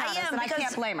the avocados, and I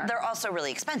can't blame her. They're also really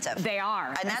expensive. They are.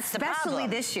 And that's the problem. Especially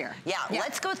this year. Yeah,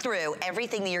 let's go through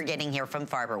everything that you're getting here from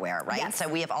Farberware, right? Yes. So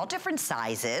we have all different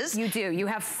sizes. You do. You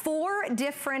have 4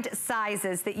 different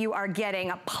sizes that you are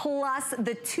getting, plus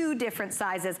the 2 different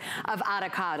sizes of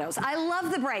avocados. I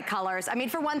love the bright colors. I mean,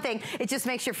 for one thing, it just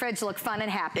makes your fridge look fun and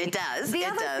happy. It does. The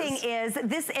other thing is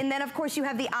this, and then of course you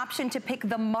have the option to pick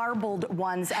the marbled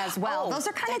ones as well. Those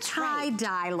are kind of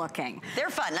tie-dye looking. They're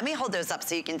fun. Let me hold those up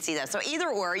so you can see that. So either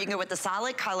or, you can go with the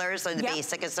solid colors, or the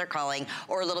basic as they're calling,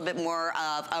 or a little bit more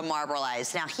of a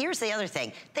marbleized. Now here's the other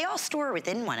thing. They all store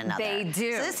within one another. They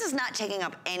do. So this is not taking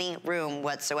up any room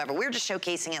whatsoever. We're just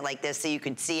showcasing it like this so you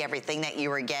could see everything that you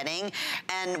were getting.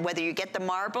 And whether you get the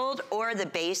marbled or the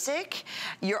basic,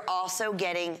 you're also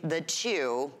getting the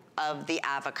 2 of the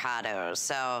avocados.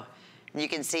 So you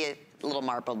can see it. Little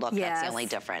marbled look, that's the only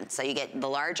difference. So you get the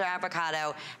larger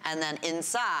avocado, and then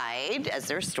inside, as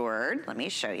they're stored, let me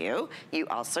show you, you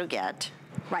also get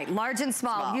large and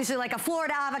small. Usually like a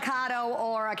Florida avocado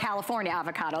or a California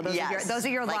avocado. Those are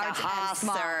your like large and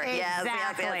small.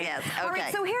 Exactly. Yes. Okay. All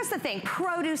right, so here's the thing.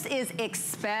 Produce is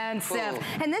expensive.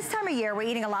 And this time of year, we're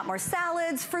eating a lot more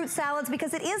salads, fruit salads,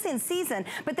 because it is in season,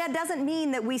 but that doesn't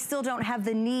mean that we still don't have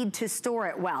the need to store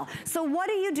it well. So what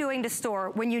are you doing to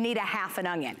store when you need a half an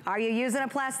onion? Are you using a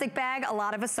plastic bag? A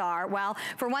lot of us are. Well,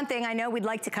 for one thing, I know we'd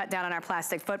like to cut down on our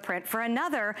plastic footprint. For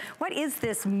another, what is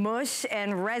this mush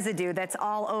and residue that's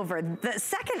all over? The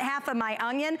second half of my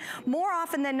onion, more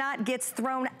often than not, gets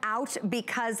thrown out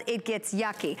because it gets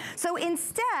yucky. So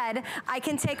instead, I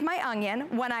can take my onion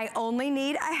when I only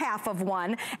need a half of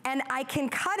one, and I can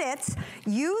cut it,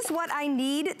 use what I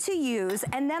need to use,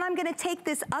 and then I'm gonna take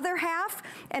this other half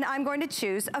and I'm going to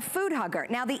choose a food hugger.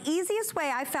 Now, the easiest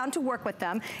way I found to work with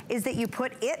them is that you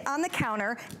put it on the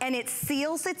counter and it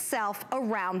seals itself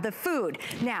around the food.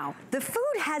 Now, the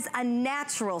food has a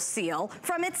natural seal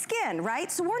from its skin,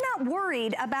 right? So we're not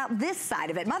worried about this side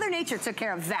of it. Mother Nature took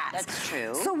care of that. That's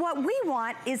true. So what we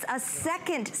want is a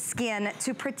second skin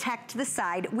to protect the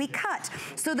side we cut.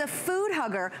 So the food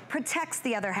hugger protects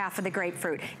the other half of the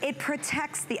grapefruit. It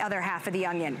protects the other half of the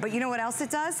onion. But you know what else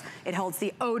it does? It holds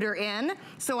the odor in,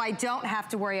 so I don't have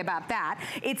to worry about that.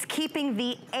 It's keeping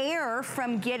the air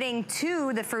from getting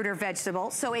to the fruit or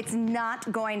vegetable, so it's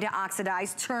not going to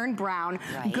oxidize, turn brown,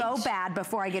 go bad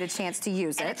before I get a chance to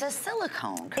use it. And it's a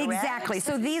silicone, correct? Exactly.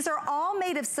 So these are all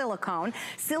made of silicone.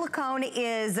 Silicone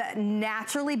is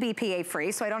naturally BPA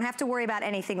free, so I don't have to worry about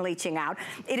anything leaching out.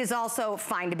 It is also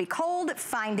fine to be cold,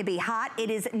 fine to be hot. It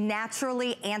is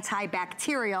naturally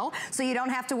antibacterial, so you don't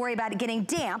have to worry about it getting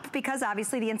damp, because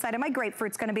obviously the inside of my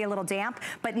grapefruit's gonna be a little damp,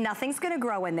 but nothing's gonna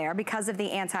grow in there because of the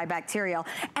antibacterial.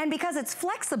 And because it's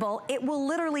flexible, it will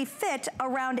literally fit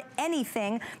around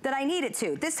anything that I need it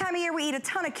to. This time of year, we eat a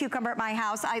ton of cucumber at my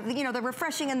house. You know, they're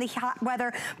refreshing in the hot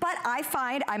weather, but I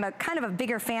find I'm a kind of a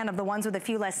bigger fan of the ones with a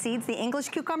few less seeds. The English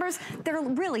cucumbers, they're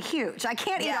really huge. I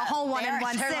can't eat a whole one in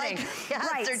one sitting. Like,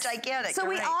 yes, they're gigantic. So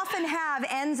we often have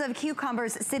ends of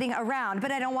cucumbers sitting around,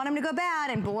 but I don't want them to go bad,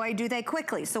 and boy, do they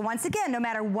quickly. So once again, no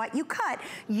matter what you cut,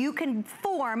 you can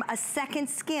form a second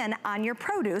skin on your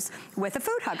produce with a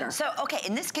food hugger. So, okay,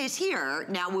 in this case here,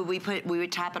 now we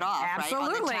would top it off, right?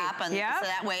 On the top, and so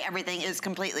that way everything is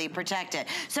completely protected.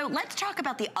 So let's talk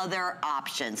about the other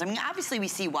options. I mean, obviously we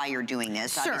see why you're doing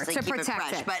this. Sure, obviously to keep protect it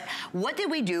fresh. it. But what did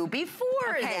we do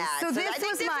before that? So this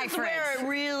was my fridge. Where it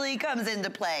really comes into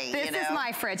play. This is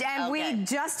my fridge, and we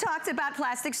just talked about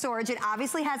plastic storage. It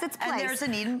obviously has its place. And there's a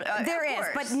need, there is,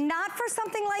 but not for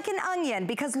something like an onion,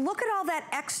 because look at all that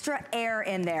extra air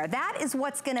in there. That is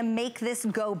what's gonna make this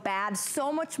go bad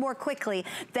so much more quickly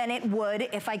than it would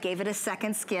if I gave it a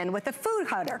second skin with a food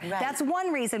hugger. That's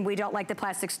one reason we don't like the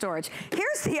plastic storage.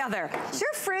 Here's the other. Does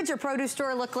your fridge or produce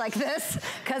store look like this?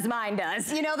 Because mine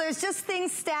does. You know, there's just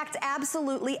things stacked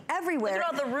absolutely everywhere. Look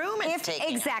at all the room it's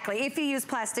taking. Exactly, if you use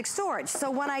plastic storage. So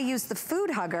when I use the food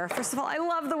hugger, first of all, I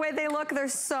love the way they look. They're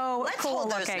so cool looking. Let's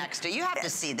hold those next to you. You have to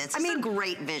see this. It's a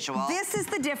great visual. This is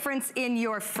the difference in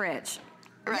your fridge.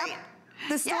 Right. Yep.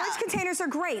 The storage containers are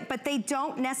great, but they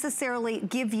don't necessarily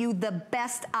give you the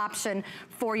best option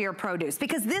for your produce,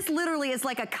 because this literally is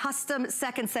like a custom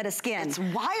second set of skins.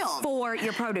 It's wild. For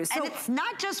your produce. And it's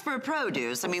not just for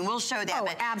produce. I mean, we'll show that. Oh,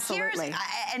 but absolutely.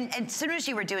 And as soon as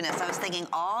you were doing this, I was thinking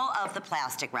all of the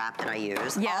plastic wrap that I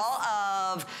use, all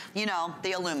of, you know,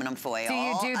 the aluminum foil. Do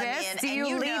you do this? Do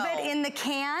you leave it in the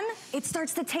can? It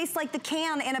starts to taste like the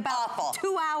can in about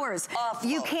 2 hours.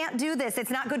 You can't do this. It's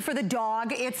not good for the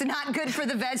dog. It's not good for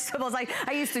the vegetables.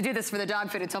 I used to do this for the dog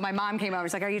food until my mom came over.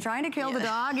 She's like, are you trying to kill the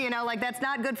dog? You know, like that's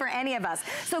not good for any of us.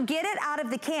 So get it out of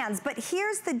the cans. But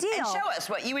here's the deal. And show us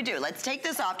what you would do. Let's take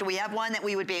this off. Do we have one that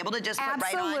we would be able to just put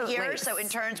right on here? So in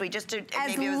turns, we just do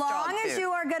as long as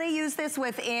you are going to use this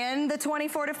within the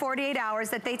 24 to 48 hours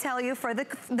that they tell you for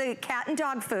the cat and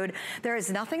dog food, there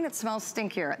is nothing that smells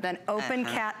stinkier than open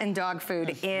cat and dog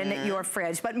food in your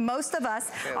fridge. But most of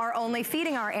us are only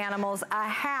feeding our animals a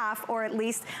half or at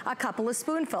least a couple of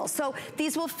spoonfuls. So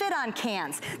these will fit on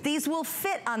cans. These will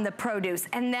fit on the produce.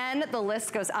 And then the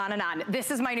list goes on and on.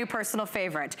 This is my new personal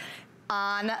favorite.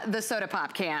 On the soda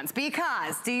pop cans,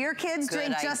 because do your kids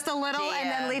drink just a little and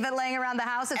then leave it laying around the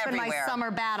house? It's been my summer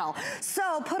battle.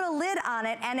 So put a lid on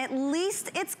it and at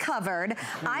least it's covered.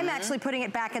 I'm actually putting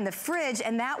it back in the fridge,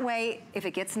 and that way if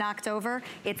it gets knocked over,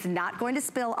 it's not going to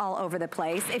spill all over the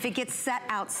place. If it gets set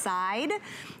outside,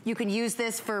 you can use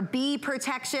this for bee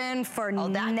protection, for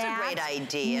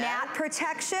gnat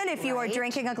protection. If you are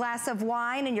drinking a glass of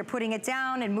wine and you're putting it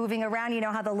down and moving around, you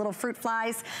know how the little fruit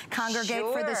flies congregate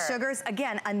for the sugars.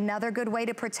 Again, another good way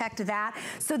to protect that.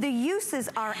 So the uses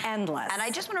are endless. And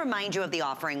I just want to remind you of the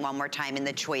offering one more time in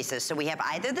the choices. So we have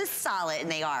either the solid,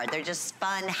 and they're just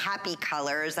fun, happy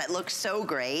colors that look so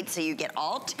great. So you get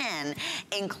all 10,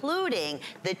 including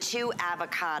the 2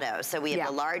 avocados. So we have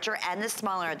the larger and the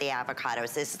smaller of the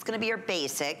avocados. This is going to be your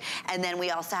basic. And then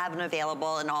we also have them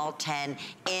available in all 10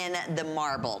 in the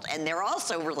marbled. And they're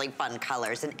also really fun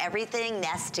colors. And everything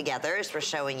nests together, as we're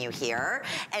showing you here,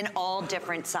 and all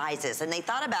different sizes. And they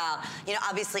thought about, you know,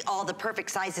 obviously all the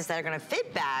perfect sizes that are going to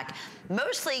fit back,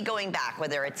 mostly going back,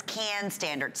 whether it's cans,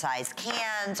 standard size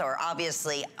cans, or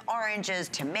obviously oranges,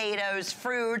 tomatoes,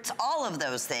 fruits, all of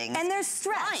those things. And they're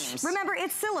stretched. Remember,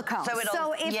 it's silicone.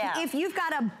 So if you've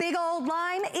got a big old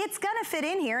lime, it's going to fit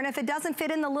in here. And if it doesn't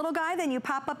fit in the little guy, then you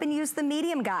pop up and use the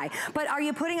medium guy. But are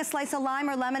you putting a slice of lime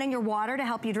or lemon in your water to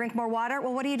help you drink more water?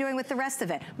 Well, what are you doing with the rest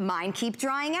of it? Mine keep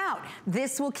drying out.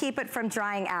 This will keep it from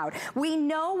drying out. We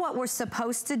know what we're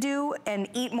supposed to do and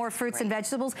eat more fruits and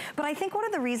vegetables, but I think one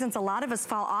of the reasons a lot of us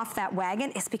fall off that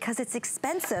wagon is because it's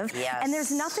expensive, and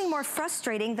there's nothing more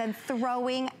frustrating than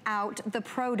throwing out the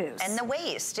produce. And the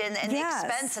waste and the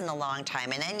expense in the long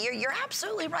time. And you're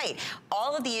absolutely right.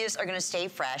 All of these are going to stay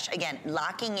fresh. Again,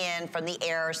 locking in from the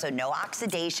air, so no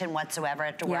oxidation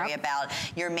whatsoever to worry about.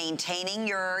 You're maintaining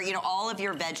your, you know, all of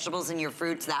your vegetables and your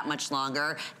fruits that much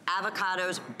longer.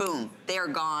 Avocados, boom, they're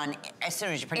gone as soon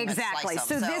as you pretty much slice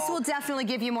them. So this this will definitely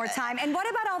give you more time. And what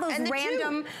about all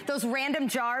those random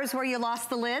jars where you lost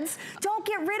the lids? Don't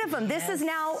get rid of them. This is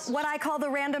now what I call the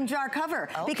random jar cover,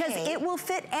 because it will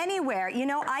fit anywhere. You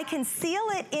know, I can seal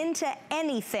it into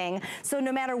anything, so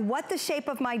no matter what the shape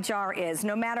of my jar is,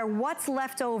 no matter what's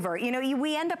left over, you know,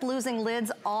 we end up losing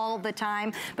lids all the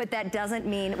time, but that doesn't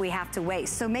mean we have to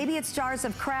waste. So maybe it's jars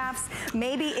of crafts,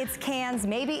 maybe it's cans,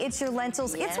 maybe it's your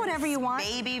lentils, it's whatever you want.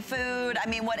 Baby food, I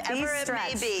mean, whatever it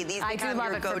may be, these become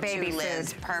your go-to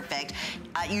lids. Perfect.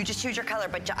 You just choose your color,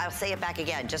 but I'll say it back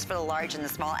again, just for the large and the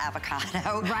small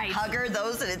avocado. Right. Hugger,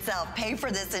 those in itself, pay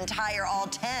for this entire all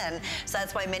 10, so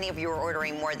that's why many of you are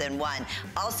ordering more than one.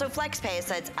 Also FlexPay,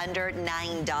 so it's under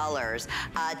 $9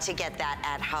 to get that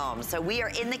at home. So we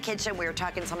are in the kitchen, we are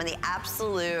talking some of the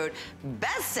absolute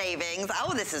best savings.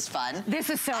 Oh, this is fun. This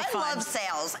is so fun. I love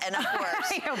sales, and of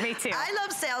course. I know, me too. I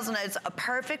love sales, and it's a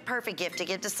perfect gift to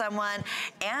give to someone.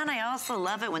 And I also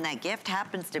love it when that gift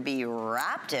happens to be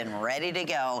wrapped and ready to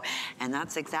go. And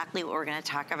that's exactly what we're gonna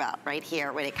talk about right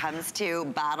here when it comes to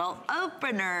bottle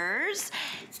openers.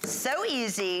 So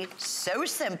easy, so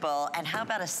simple, and how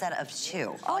about a set of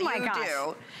two? Oh my gosh. All you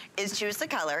do is choose the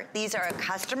color. These are a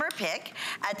customer pick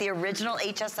at the original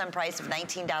HSN price of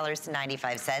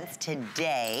 $19.95.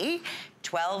 Today,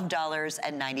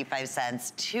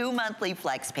 $12.95, 2 monthly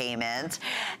flex payments.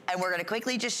 And we're gonna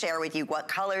quickly just share with you what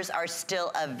colors are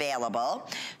still available.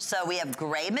 So we have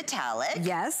gray metallic.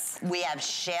 Yes. We have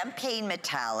champagne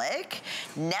metallic.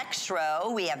 Next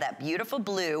row, we have that beautiful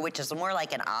blue, which is more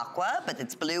like an aqua, but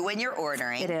it's blue when you're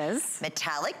ordering. It is.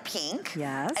 Metallic pink.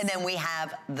 Yes. And then we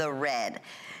have the red.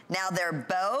 Now they're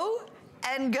bow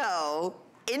and go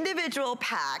individual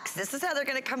packs. This is how they're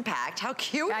gonna compact. How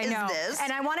cute is this?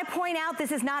 And I wanna point out,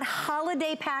 this is not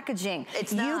holiday packaging.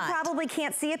 It's not. You probably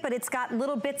can't see it, but it's got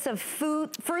little bits of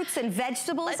fruits and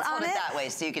vegetables on it. Let's hold it that way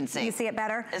so you can see. You see it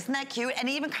better? Isn't that cute? And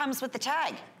it even comes with the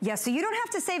tag. Yeah, so you don't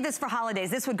have to save this for holidays.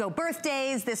 This would go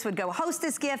birthdays, this would go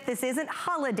hostess gift. This isn't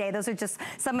holiday. Those are just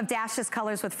some of Dash's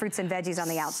colors with fruits and veggies on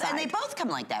the outside. And they both come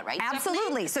like that, right?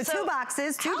 Absolutely. So 2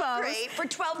 boxes, 2 bows. Great for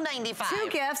 $12.95. 2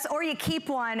 gifts, or you keep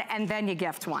one and then you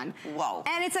gift one. Whoa.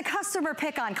 And it's a customer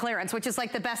pick on clearance, which is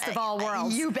like the best of all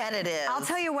worlds. You bet it is. I'll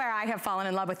tell you where I have fallen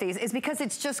in love with these is because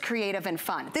it's just creative and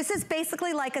fun. This is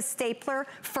basically like a stapler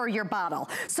for your bottle.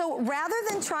 So rather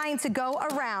than trying to go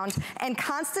around and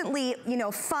constantly, you know,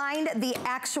 find the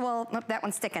actual, oh, that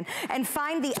one's sticking, and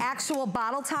find the actual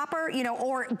bottle topper, you know,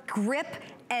 or grip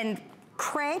and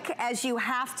crank as you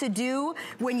have to do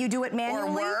when you do it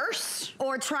manually. Or worse.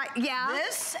 Or try,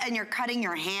 this, and you're cutting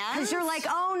your hands. Because you're like,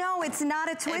 oh no, it's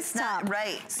not a twist top.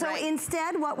 Right, So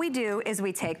instead, what we do is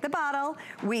we take the bottle,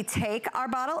 we take our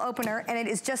bottle opener, and it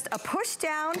is just a push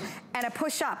down and a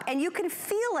push up. And you can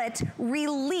feel it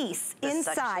release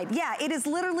inside. Yeah, it is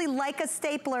literally like a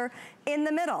stapler in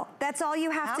the middle. That's all you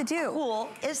have to do. How cool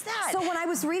is that? So when I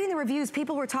was reading the reviews,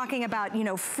 people were talking about, you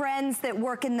know, friends that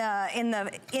work in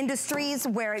the industries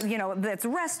where, you know, that's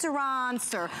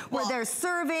restaurants or where they're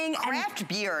serving. Craft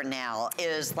beer now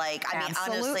is like, I mean,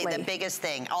 honestly, the biggest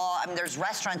thing. I mean, there's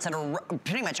restaurants that are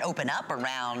pretty much open up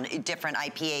around different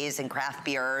IPAs and craft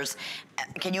beers.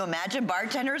 Can you imagine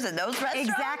bartenders in those restaurants?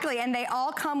 Exactly, and they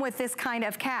all come with this kind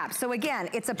of cap. So again,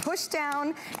 it's a push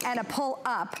down and a pull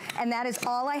up, and that is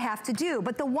all I have to do.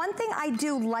 But the one thing I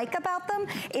do like about them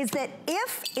is that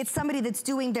if it's somebody that's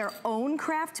doing their own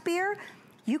craft beer,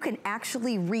 you can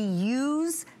actually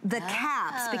reuse the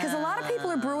caps because a lot of people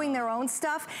are brewing their own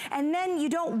stuff and then you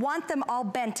don't want them all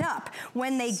bent up.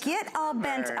 When they get all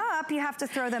bent up, you have to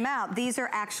throw them out. These are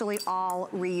actually all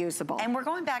reusable. And we're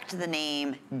going back to the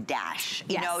name Dash.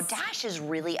 You know, Dash is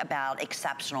really about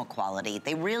exceptional quality.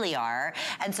 They really are.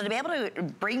 And so to be able to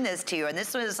bring this to you, and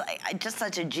this was just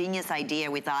such a genius idea,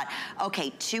 we thought,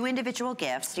 okay, 2 individual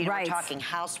gifts. You know, we're talking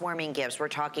housewarming gifts. We're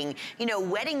talking, you know,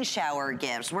 wedding shower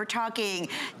gifts. We're talking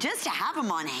just to have them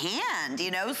on hand,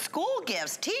 you know, school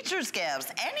gifts, teachers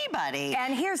gifts, anybody.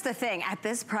 And here's the thing, at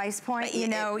this price point, you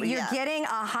know, you're getting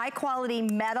a high quality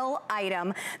metal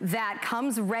item that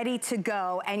comes ready to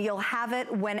go and you'll have it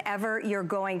whenever you're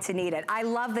going to need it. I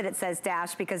love that it says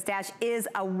Dash because Dash is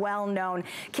a well-known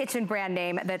kitchen brand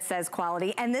name that says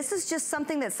quality. And this is just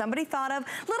something that somebody thought of,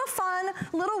 little fun,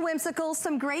 little whimsical,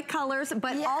 some great colors,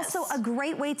 but also a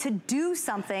great way to do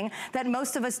something that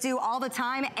most of us do all the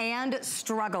time and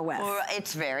struggle with. Well,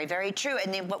 it's very, very true.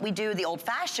 And then what we do, the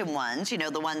old-fashioned ones, you know,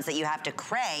 the ones that you have to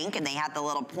crank and they have the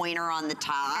little pointer on the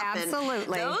top.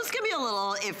 Absolutely. And those can be a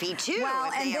little iffy too.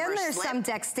 Well, and then there's some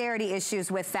dexterity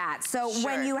issues with that. So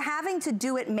when you're having to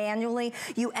do it manually,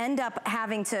 you end up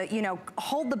having to, you know,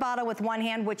 hold the bottle with one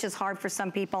hand, which is hard for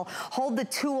some people, hold the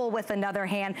tool with another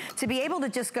hand. To be able to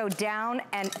just go down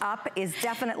and up is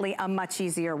definitely a much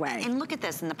easier way. And look at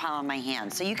this in the palm of my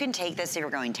hand. So you can take this if you're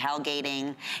going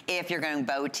tailgating, if you're going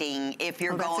boating, if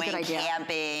you're going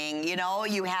camping, you know,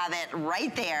 you have it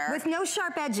right there. With no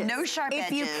sharp edges. No sharp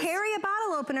edges. If you carry a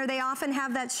bottle opener, they often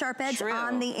have that sharp edge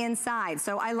on the inside.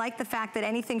 So I like the fact that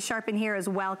anything sharp in here is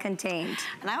well contained.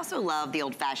 And I also love the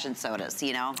old-fashioned sodas,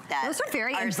 you know. That those are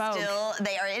very in vogue.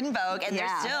 They are in vogue, and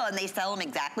they're still, and they sell them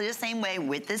exactly the same way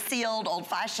with the sealed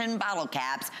old-fashioned bottle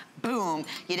caps. Boom,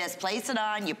 you just place it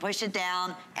on, you push it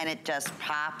down, and it just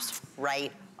pops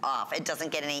right off. It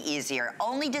doesn't get any easier.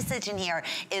 Only decision here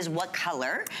is what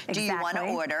color do you want to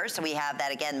order. So we have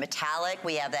that again, metallic.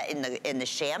 We have that in the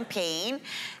champagne,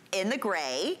 in the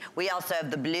gray. We also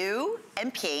have the blue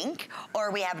and pink,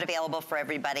 or we have it available for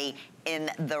everybody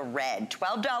in the red.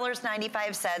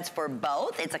 $12.95 for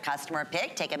both. It's a customer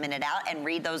pick. Take a minute out and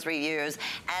read those reviews,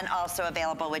 and also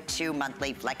available with 2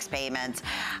 monthly flex payments.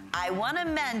 I want to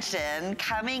mention,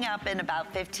 coming up in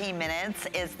about 15 minutes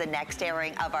is the next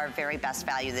airing of our very best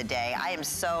value of the day. I am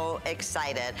so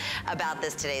excited about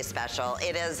this today's special.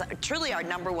 It is truly our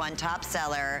 #1 top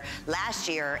seller last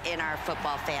year in our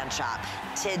football fan shop.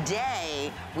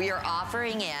 Today, we are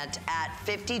offering it at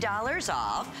 $50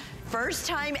 off. First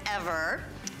time ever,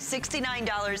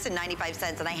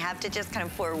 $69.95, and I have to just kind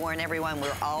of forewarn everyone,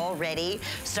 we're already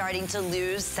starting to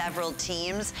lose several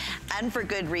teams, and for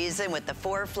good reason. With the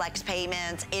 4 flex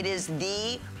payments, it is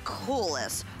the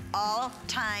coolest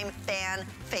all-time fan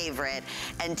favorite.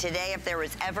 And today, if there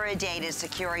was ever a day to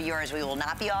secure yours, we will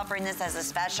not be offering this as a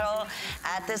special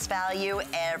at this value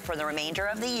for the remainder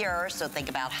of the year. So think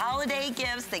about holiday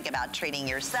gifts, think about treating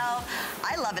yourself.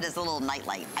 I love it as a little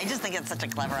nightlight. I just think it's such a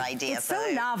clever idea. It's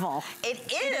so novel. It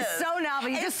is. It is so novel.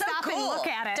 You just stop and look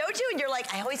at it. Don't you? And you're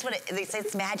like, I always want to, they say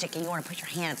it's magic, and you want to put your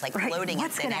hand, it's like floating in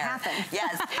thin air. What's going to happen?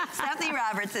 Yes. Stephanie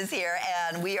Roberts is here,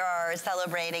 and we are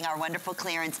celebrating our wonderful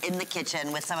clearance in the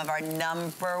kitchen with some of our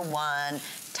 #1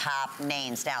 top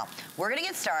names. Now, we're going to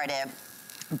get started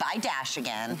by Dash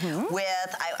again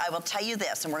with, I will tell you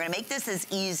this, and we're going to make this as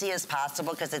easy as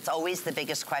possible because it's always the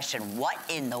biggest question. What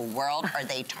in the world are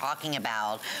they talking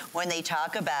about when they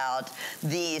talk about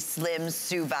the Slim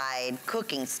Sous Vide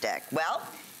cooking stick? Well,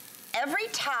 every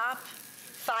top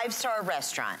 5-star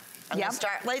restaurant, I'm going to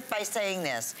start by saying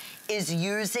this, is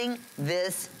using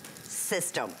this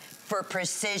system for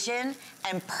precision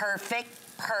and perfect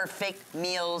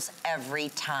meals every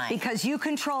time. Because you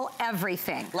control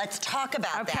everything. Let's talk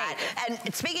about that.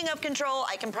 And speaking of control,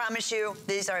 I can promise you,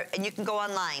 these are, and you can go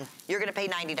online, you're gonna pay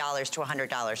 $90 to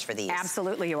 $100 for these.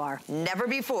 Absolutely you are. Never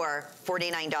before,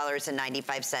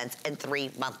 $49.95 and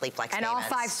 3 monthly flex payments. And all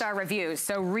 5-star reviews,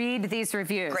 so read these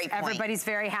reviews. Great point. Everybody's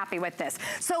very happy with this.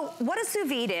 So what a sous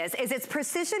vide is it's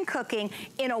precision cooking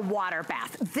in a water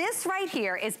bath. This right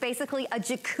here is basically a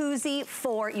jacuzzi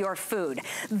for your food.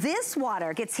 This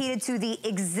water gets heated to the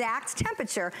exact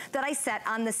temperature that I set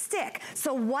on the stick.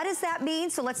 So what does that mean?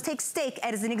 So let's take steak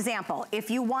as an example. If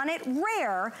you want it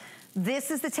rare, this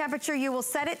is the temperature you will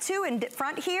set it to in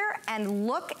front here, and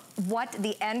look what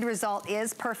the end result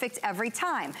is, perfect every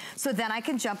time. So then I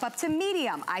can jump up to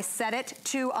medium. I set it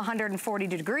to 140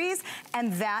 degrees,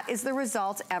 and that is the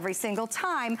result every single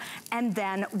time, and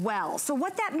then well. So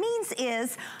what that means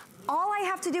is, all I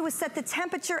have to do is set the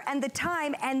temperature and the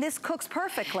time, and this cooks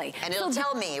perfectly. And it'll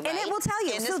tell me, right? And it will tell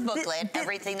you. In this booklet,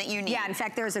 everything that you need. Yeah, in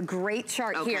fact, there's a great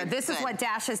chart here. This is what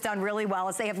Dash has done really well,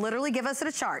 is they have literally given us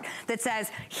a chart that says,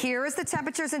 here is the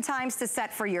temperatures and times to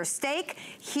set for your steak.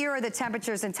 Here are the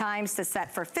temperatures and times to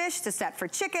set for fish, to set for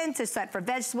chicken, to set for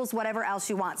vegetables, whatever else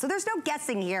you want. So there's no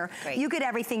guessing here. You get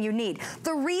everything you need.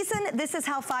 The reason this is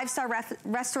how 5-star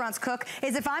restaurants cook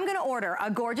is if I'm gonna order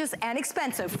a gorgeous and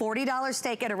expensive $40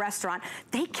 steak at a restaurant,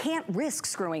 they can't risk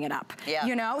screwing it up.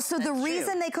 You know? So the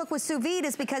reason they cook with sous vide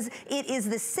is because it is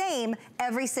the same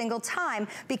every single time,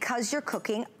 because you're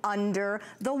cooking under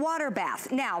the water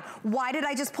bath. Now, why did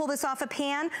I just pull this off a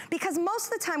pan? Because most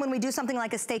of the time when we do something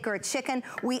like a steak or a chicken,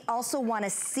 we also want to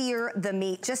sear the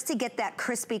meat just to get that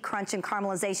crispy crunch and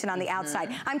caramelization on the outside.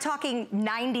 I'm talking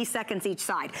 90 seconds each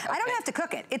side. I don't have to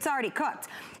cook it. It's already cooked.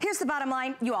 Here's the bottom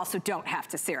line. You also don't have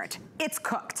to sear it. It's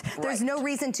cooked. There's no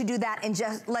reason to do that and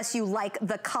just let unless you like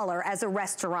the color as a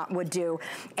restaurant would do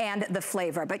and the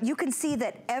flavor. But you can see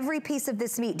that every piece of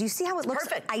this meat, do you see how it looks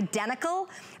identical?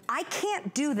 I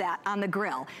can't do that on the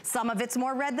grill. Some of it's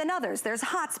more red than others. There's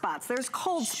hot spots, there's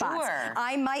cold spots.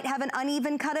 I might have an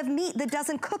uneven cut of meat that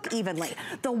doesn't cook evenly.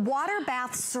 The water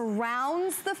bath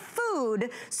surrounds the food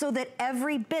so that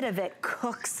every bit of it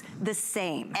cooks the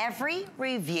same. Every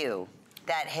review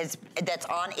that's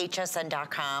on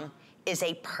hsn.com is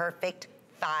a perfect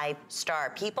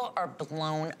 5-star. People are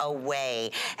blown away.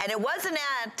 And it wasn't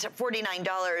at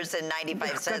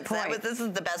 $49.95. This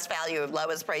is the best value,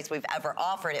 lowest price we've ever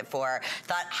offered it for.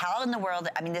 Thought, how in the world,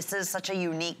 I mean, this is such a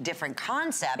unique, different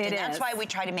concept. And that's why we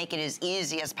try to make it as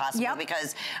easy as possible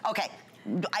because, okay,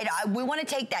 we want to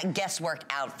take that guesswork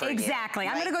out for you. Exactly.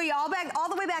 I'm going to go all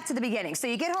the way back to the beginning. So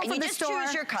you get home from the store. And you just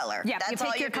choose your color. Yep, that's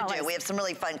all you have to do. We have some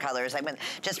really fun colors. I mean,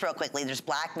 just real quickly, there's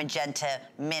black, magenta,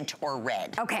 mint, or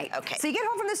red. Okay. So you get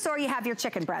home from the store, you have your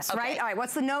chicken breast, right? All right,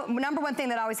 what's the number one thing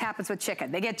that always happens with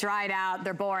chicken? They get dried out,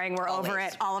 they're boring, we're over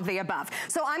it, all of the above.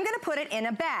 So I'm going to put it in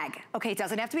a bag. Okay, it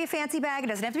doesn't have to be a fancy bag. It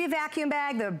doesn't have to be a vacuum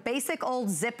bag. The basic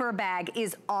old zipper bag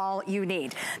is all you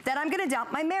need. Then I'm going to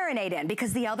dump my marinade in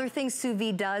because the other thing sous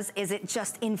vide does is it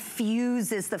just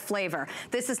infuses the flavor.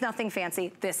 This is nothing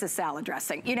fancy. This is salad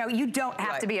dressing. You know, you don't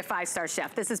have to be a 5-star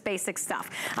chef. This is basic stuff.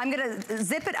 I'm gonna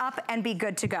zip it up and be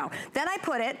good to go. Then I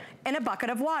put it in a bucket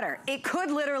of water. It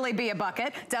could literally be a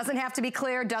bucket. Doesn't have to be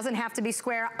clear, doesn't have to be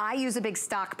square. I use a big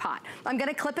stock pot. I'm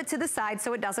gonna clip it to the side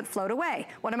so it doesn't float away.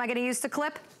 What am I gonna use to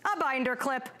clip? A binder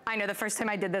clip. I know the first time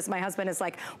I did this, my husband is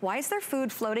like, why is there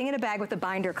food floating in a bag with a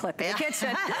binder clip in the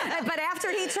kitchen? But after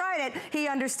he tried it, he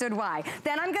understood why.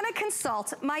 Then I'm gonna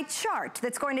consult my chart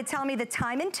that's going to tell me the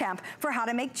time and temp for how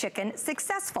to make chicken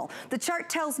successful. The chart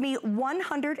tells me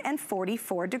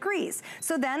 144 degrees.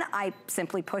 So then I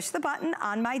simply push the button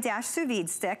on my dash sous vide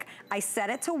stick. I set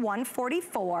it to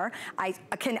 144. I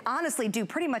can honestly do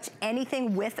pretty much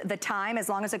anything with the time as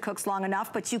long as it cooks long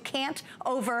enough, but you can't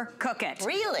overcook it.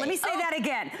 Really? Let me say that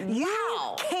again. You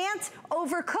can't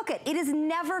overcook it. It is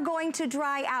never going to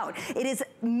dry out. It is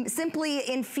simply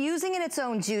infusing in its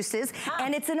own juices,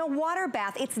 and it's in a water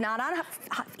bath. It's not on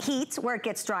heat where it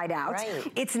gets dried out.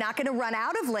 It's not going to run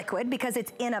out of liquid because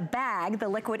it's in a bag. The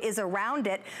liquid is around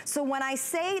it. So when I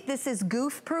say this is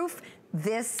goof proof,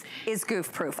 this is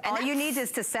goof proof. All you need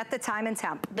is to set the time and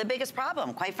temp. The biggest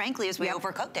problem, quite frankly, is we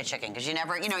overcook that chicken because you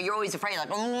never, you know, you're always afraid like,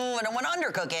 oh, I don't want to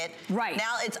undercook it.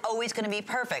 Now it's always going to be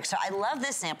perfect. So I love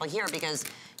this sample here because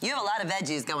you have a lot of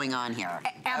veggies going on here.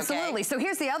 Absolutely. So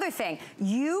here's the other thing.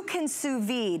 You can sous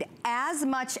vide as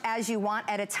much as you want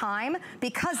at a time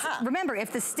because remember,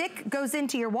 if the stick goes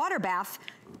into your water bath,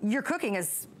 your cooking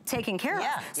is taken care of.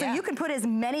 So you can put as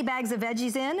many bags of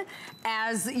veggies in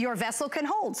as your vessel can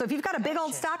hold. So if you've got a big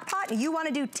old stock pot and you want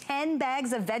to do 10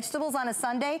 bags of vegetables on a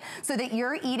Sunday so that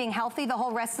you're eating healthy the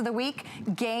whole rest of the week,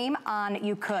 game on,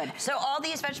 you could. So all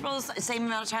these vegetables, same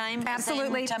amount of time?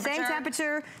 Absolutely. Same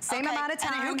temperature, same amount of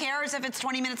time. And who cares if it's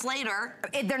 20 minutes later?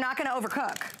 They're not going to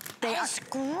overcook. That's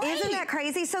great. Isn't that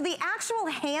crazy? So the actual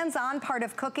hands-on part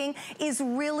of cooking is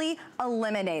really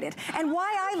eliminated. And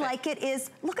why I like it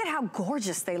is, look at how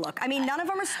gorgeous they look. I mean, none of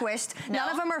them are squished. None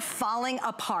of them are falling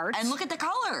apart. And look at the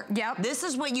color. This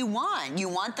is what you want. You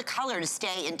want the color to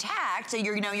stay intact so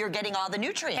you're getting all the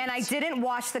nutrients. And I didn't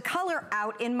wash the color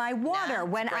out in my water.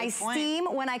 When I steam,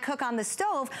 when I cook on the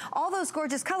stove, all those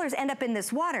gorgeous colors end up in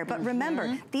this water. But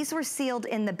remember, these were sealed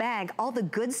in the bag. All the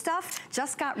good stuff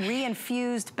just got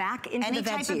re-infused back into the veggies. Any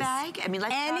type of bag? I mean,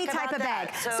 let's any talk type about of bag.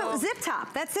 That. So zip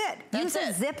top, that's it. Use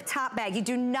a zip top bag. You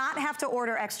do not have to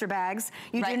order extra bags.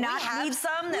 You do not need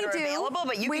some that are available,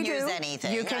 but you can use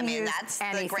anything. You can use that's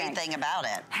the great thing about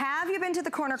it. Have you been to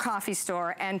the corner coffee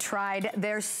store and tried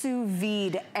their sous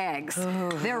vide eggs?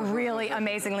 They're really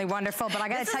amazingly wonderful, but I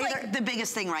gotta tell you, this is like the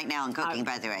biggest thing right now in cooking,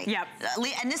 by the way.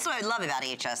 And this is what I love about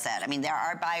HSN. I mean,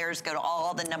 our buyers go to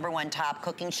all the #1 top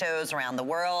cooking shows around the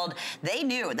world. They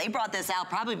knew, they brought this out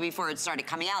probably before it started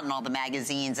coming out in all the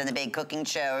magazines and the big cooking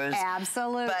shows.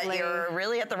 Absolutely. But you're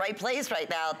really at the right place right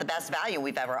now at the best value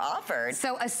we've ever offered.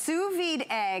 So a sous vide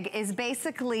egg is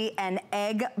basically an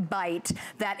egg bite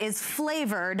that is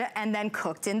flavored and then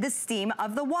cooked in the steam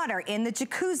of the water in the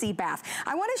jacuzzi bath.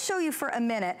 I want to show you for a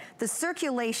minute the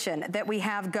circulation that we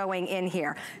have going in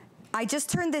here. I just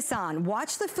turned this on.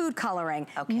 Watch the food coloring.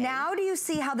 Now do you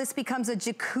see how this becomes a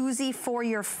jacuzzi for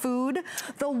your food?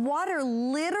 The water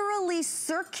literally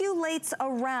circulates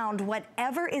around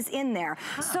whatever is in there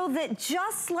so that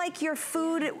just like your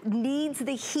food needs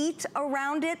the heat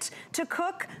around it to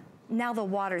cook, Now the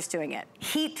water's doing it.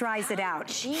 Heat dries it out.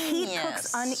 Genius. Heat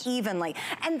cooks unevenly.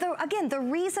 And again, the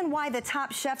reason why the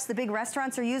top chefs, the big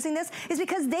restaurants are using this is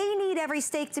because they need every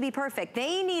steak to be perfect.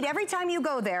 They need, every time you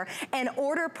go there and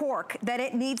order pork, that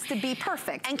it needs to be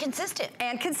perfect. And consistent.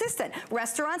 And consistent.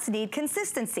 Restaurants need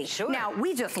consistency. Sure. Now,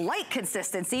 we just like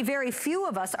consistency. Very few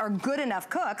of us are good enough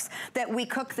cooks that we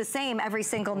cook the same every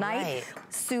single night. Right.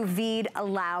 Sous vide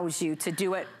allows you to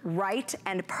do it right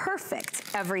and perfect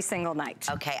every single night.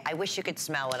 Okay, I wish you could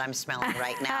smell what I'm smelling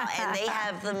right now. And they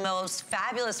have the most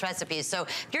fabulous recipes. So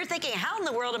if you're thinking, how in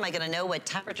the world am I gonna know what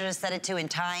temperature to set it to in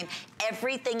time?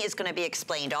 Everything is gonna be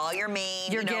explained. All your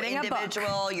main,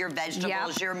 individual, your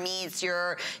vegetables, your meats,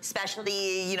 your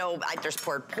specialty, there's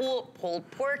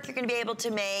pulled pork you're gonna be able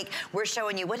to make. We're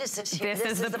showing you, what is this here?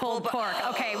 This is the pulled pork.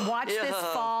 Okay, watch this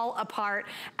fall apart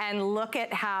and look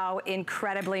at how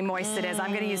incredibly moist it is.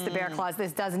 I'm gonna use the bear claws.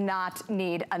 This does not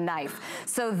need a knife.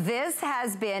 So this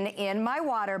has been in my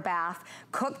water bath,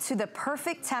 cooked to the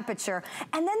perfect temperature.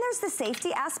 And then there's the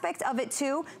safety aspect of it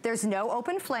too. There's no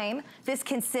open flame. This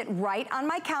can sit right on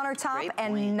my countertop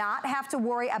and not have to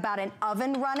worry about an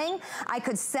oven running. I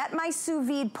could set my sous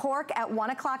vide pork at 1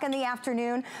 o'clock in the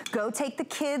afternoon, go take the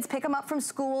kids, pick them up from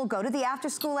school, go to the after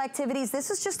school activities. This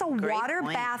is just a water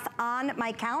bath on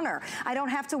my counter. I don't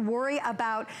have to worry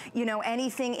about,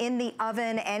 anything in the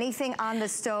oven, anything on the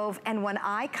stove. And when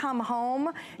I come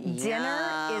home,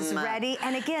 dinner is ready.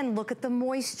 And again, look at the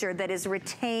moisture that is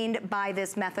retained by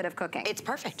this method of cooking. It's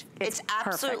perfect. It's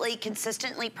absolutely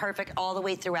consistently perfect all the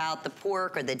way throughout, the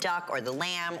pork or the duck or the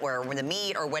lamb or the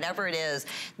meat or whatever it is.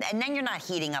 And then you're not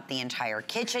heating up the entire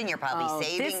kitchen. You're probably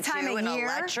saving too an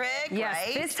electric,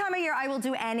 right? This time of year, I will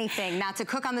do anything not to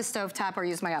cook on the stovetop or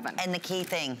use my oven. And the key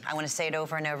thing, I want to say it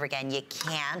over and over again, you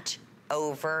can't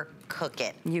overcook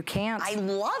it. You can't. I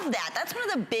love that. That's one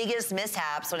of the biggest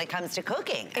mishaps when it comes to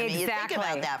cooking. I mean, you think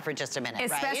about that for just a minute,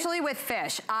 especially with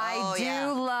fish. I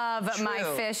do love my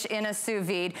fish in a sous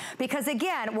vide because,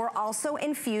 again, we're also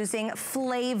infusing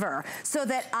flavor so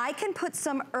that I can put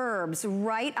some herbs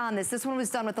right on this. This one was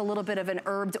done with a little bit of an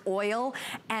herbed oil,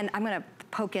 and I'm going to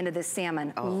poke into this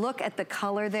salmon. Look at the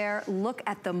color there. Look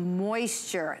at the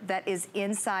moisture that is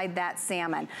inside that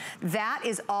salmon. That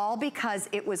is all because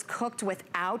it was cooked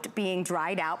without being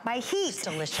dried out by heat. It's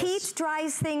delicious. Heat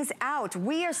dries things out.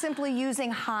 We are simply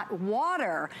using hot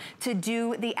water to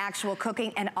do the actual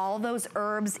cooking, and all those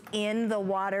herbs in the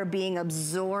water being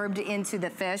absorbed into the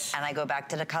fish. And I go back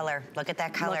to the color. Look at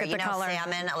that color. Look at the color.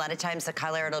 Salmon, a lot of times the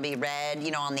color, it'll be red,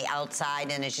 on the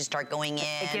outside, and as you start going in,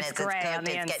 it gets gray on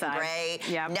the inside. It's getting gray.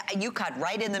 Yep. You cut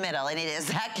right in the middle, and it is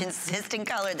that consistent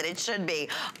color that it should be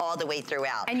all the way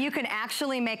throughout. And you can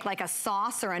actually make like a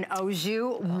sauce or an au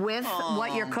jus with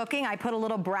what you're cooking. I put a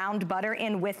little browned butter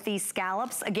in with these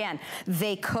scallops. Again,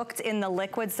 they cooked in the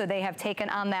liquid, so they have taken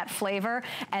on that flavor,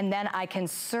 and then I can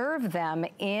serve them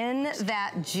in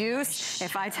that juice.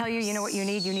 If I tell you, you know what you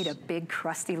need? You need a big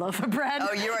crusty loaf of bread.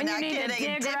 Oh, you are not kidding. You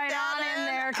need to dig right on in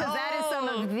there, because that is some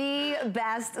of the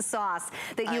best sauce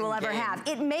that you will ever have.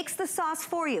 It makes the sauce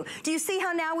for you. Do you see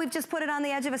how now we've just put it on the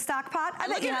edge of a stock pot? I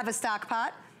bet you have a stock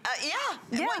pot. Yeah.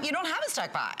 Well, you don't have a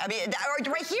stock pot. I mean,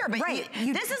 or right here, but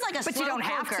this is like a slow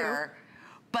cooker.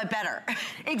 But better.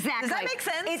 Exactly. Does that make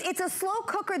sense? It's a slow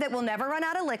cooker that will never run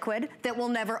out of liquid, that will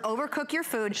never overcook your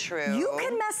food. True. You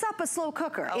can mess up a slow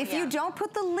cooker if you don't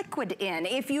put the liquid in,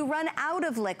 if you run out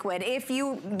of liquid, if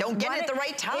you don't get it at the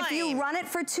right time. If you run it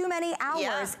for too many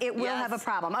hours, it will have a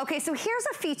problem. Okay, so here's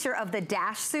a feature of the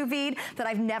Dash sous vide that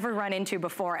I've never run into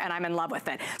before, and I'm in love with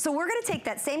it. So we're gonna take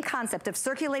that same concept of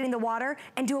circulating the water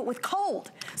and do it with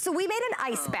cold. So we made an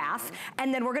ice bath,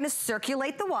 and then we're gonna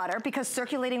circulate the water, because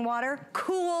circulating water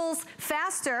cools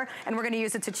faster, and we're gonna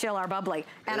use it to chill our bubbly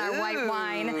and our white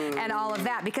wine and all of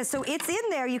that, because so it's in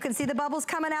there. You can see the bubbles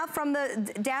coming out from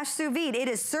the Dash sous vide. It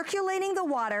is circulating the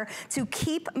water to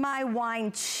keep my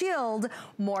wine chilled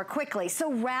more quickly.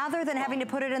 So rather than having to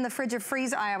put it in the fridge or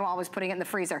freezer, I am always putting it in the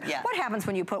freezer. What happens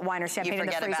when you put wine or champagne in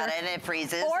the freezer? You forget about it and it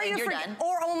freezes, or and you're done.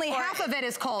 Or only half of it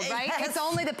is cold, right? It's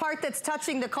only the part that's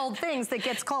touching the cold things that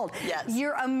gets cold.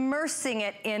 You're immersing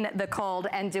it in the cold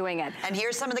and doing it. And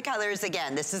here's some of the colors again.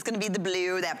 This is going to be the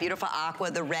blue, that beautiful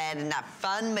aqua, the red, and that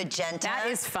fun magenta. That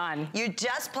is fun. You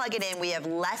just plug it in. We have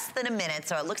less than a minute,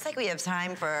 so it looks like we have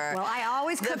time for I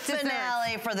always cook the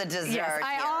finale for the dessert. Yes,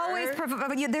 I always prefer,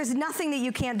 but there's nothing that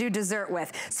you can't do dessert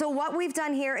with. So what we've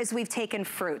done here is we've taken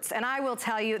fruits, and I will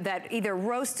tell you that either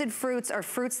roasted fruits or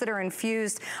fruits that are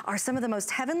infused are some of the most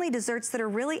heavenly desserts that are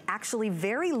really actually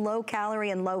very low calorie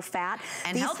and low fat.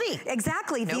 And healthy.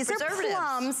 Exactly. No these are preservatives.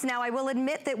 plums. Now, I will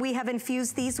admit that we have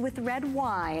infused these with red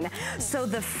wine. So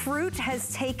the fruit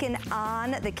has taken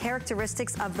on the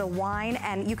characteristics of the wine,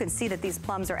 and you can see that these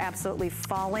plums are absolutely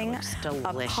falling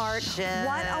apart.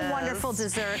 What a wonderful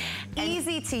dessert.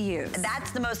 Easy to use. That's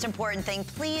the most important thing.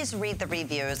 Please read the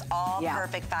reviews. All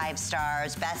perfect 5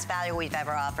 stars. Best value we've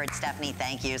ever offered. Stephanie,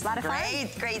 thank you. A lot of fun.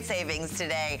 Great savings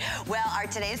today. Well, our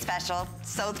today's special,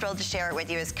 so thrilled to share it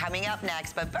with you, is coming up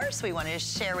next. But first, we want to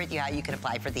share with you how you can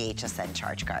apply for the HSN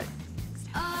charge card.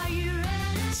 Are you ready?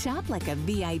 Shop like a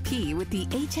VIP with the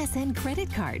HSN credit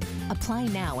card. Apply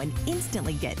now and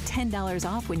instantly get $10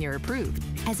 off when you're approved.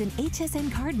 As an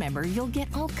HSN card member, you'll get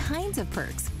all kinds of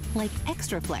perks, like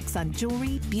extra flex on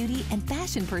jewelry, beauty, and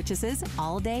fashion purchases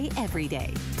all day, every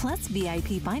day. Plus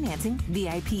VIP financing,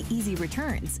 VIP easy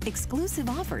returns, exclusive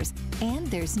offers, and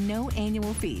there's no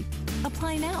annual fee.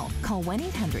 Apply now. Call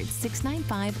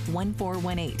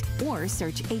 1-800-695-1418 or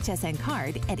search HSN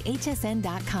card at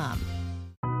hsn.com.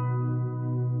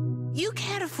 You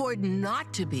can't afford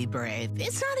not to be brave.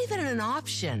 It's not even an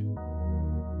option.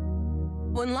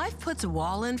 When life puts a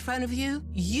wall in front of you,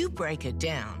 you break it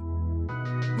down.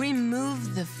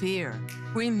 Remove the fear.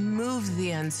 Remove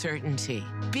the uncertainty.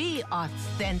 Be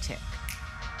authentic.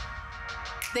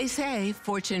 They say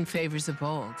fortune favors the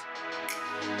bold.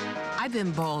 I've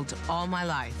been bold all my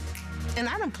life, and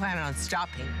I don't plan on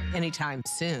stopping anytime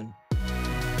soon.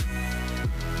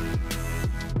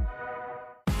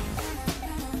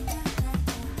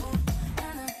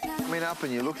 Coming up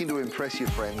and you're looking to impress your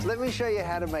friends, let me show you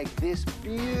how to make this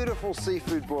beautiful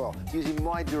seafood broil using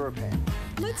my DuraPan.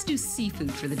 Let's do seafood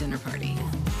for the dinner party.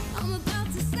 I'm about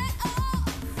to say, oh,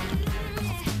 I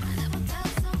never felt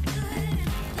so good.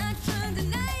 Not trying to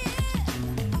deny it.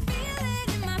 I feel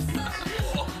it in my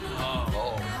soul.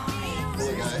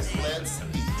 Hey guys, let's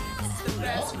eat. It's the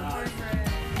best boyfriend.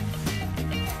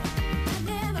 I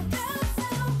never felt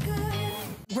so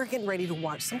good. We're getting ready to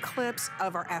watch some clips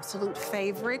of our absolute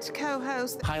favorite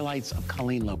co-host. Highlights of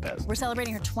Colleen Lopez. We're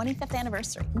celebrating her 25th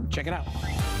anniversary. Check it out.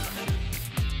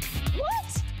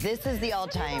 This is the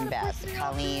all-time best.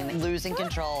 Colleen losing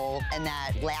control and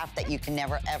that laugh that you can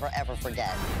never, ever, ever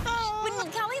forget.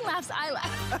 When Colleen laughs, I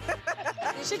laugh.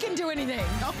 She can do anything.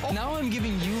 Now I'm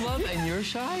giving you love and you're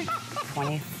shy?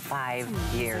 25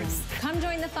 years. Come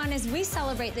join the fun as we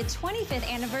celebrate the 25th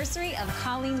anniversary of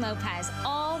Colleen Lopez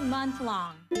all month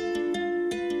long.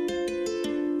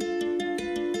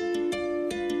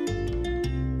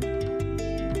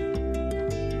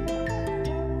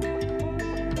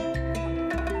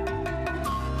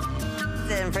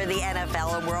 For the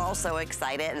NFL, and we're also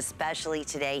excited, especially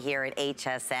today here at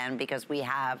HSN, because we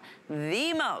have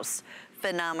the most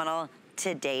phenomenal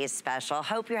today's special.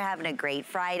 Hope you're having a great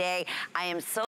Friday. I am so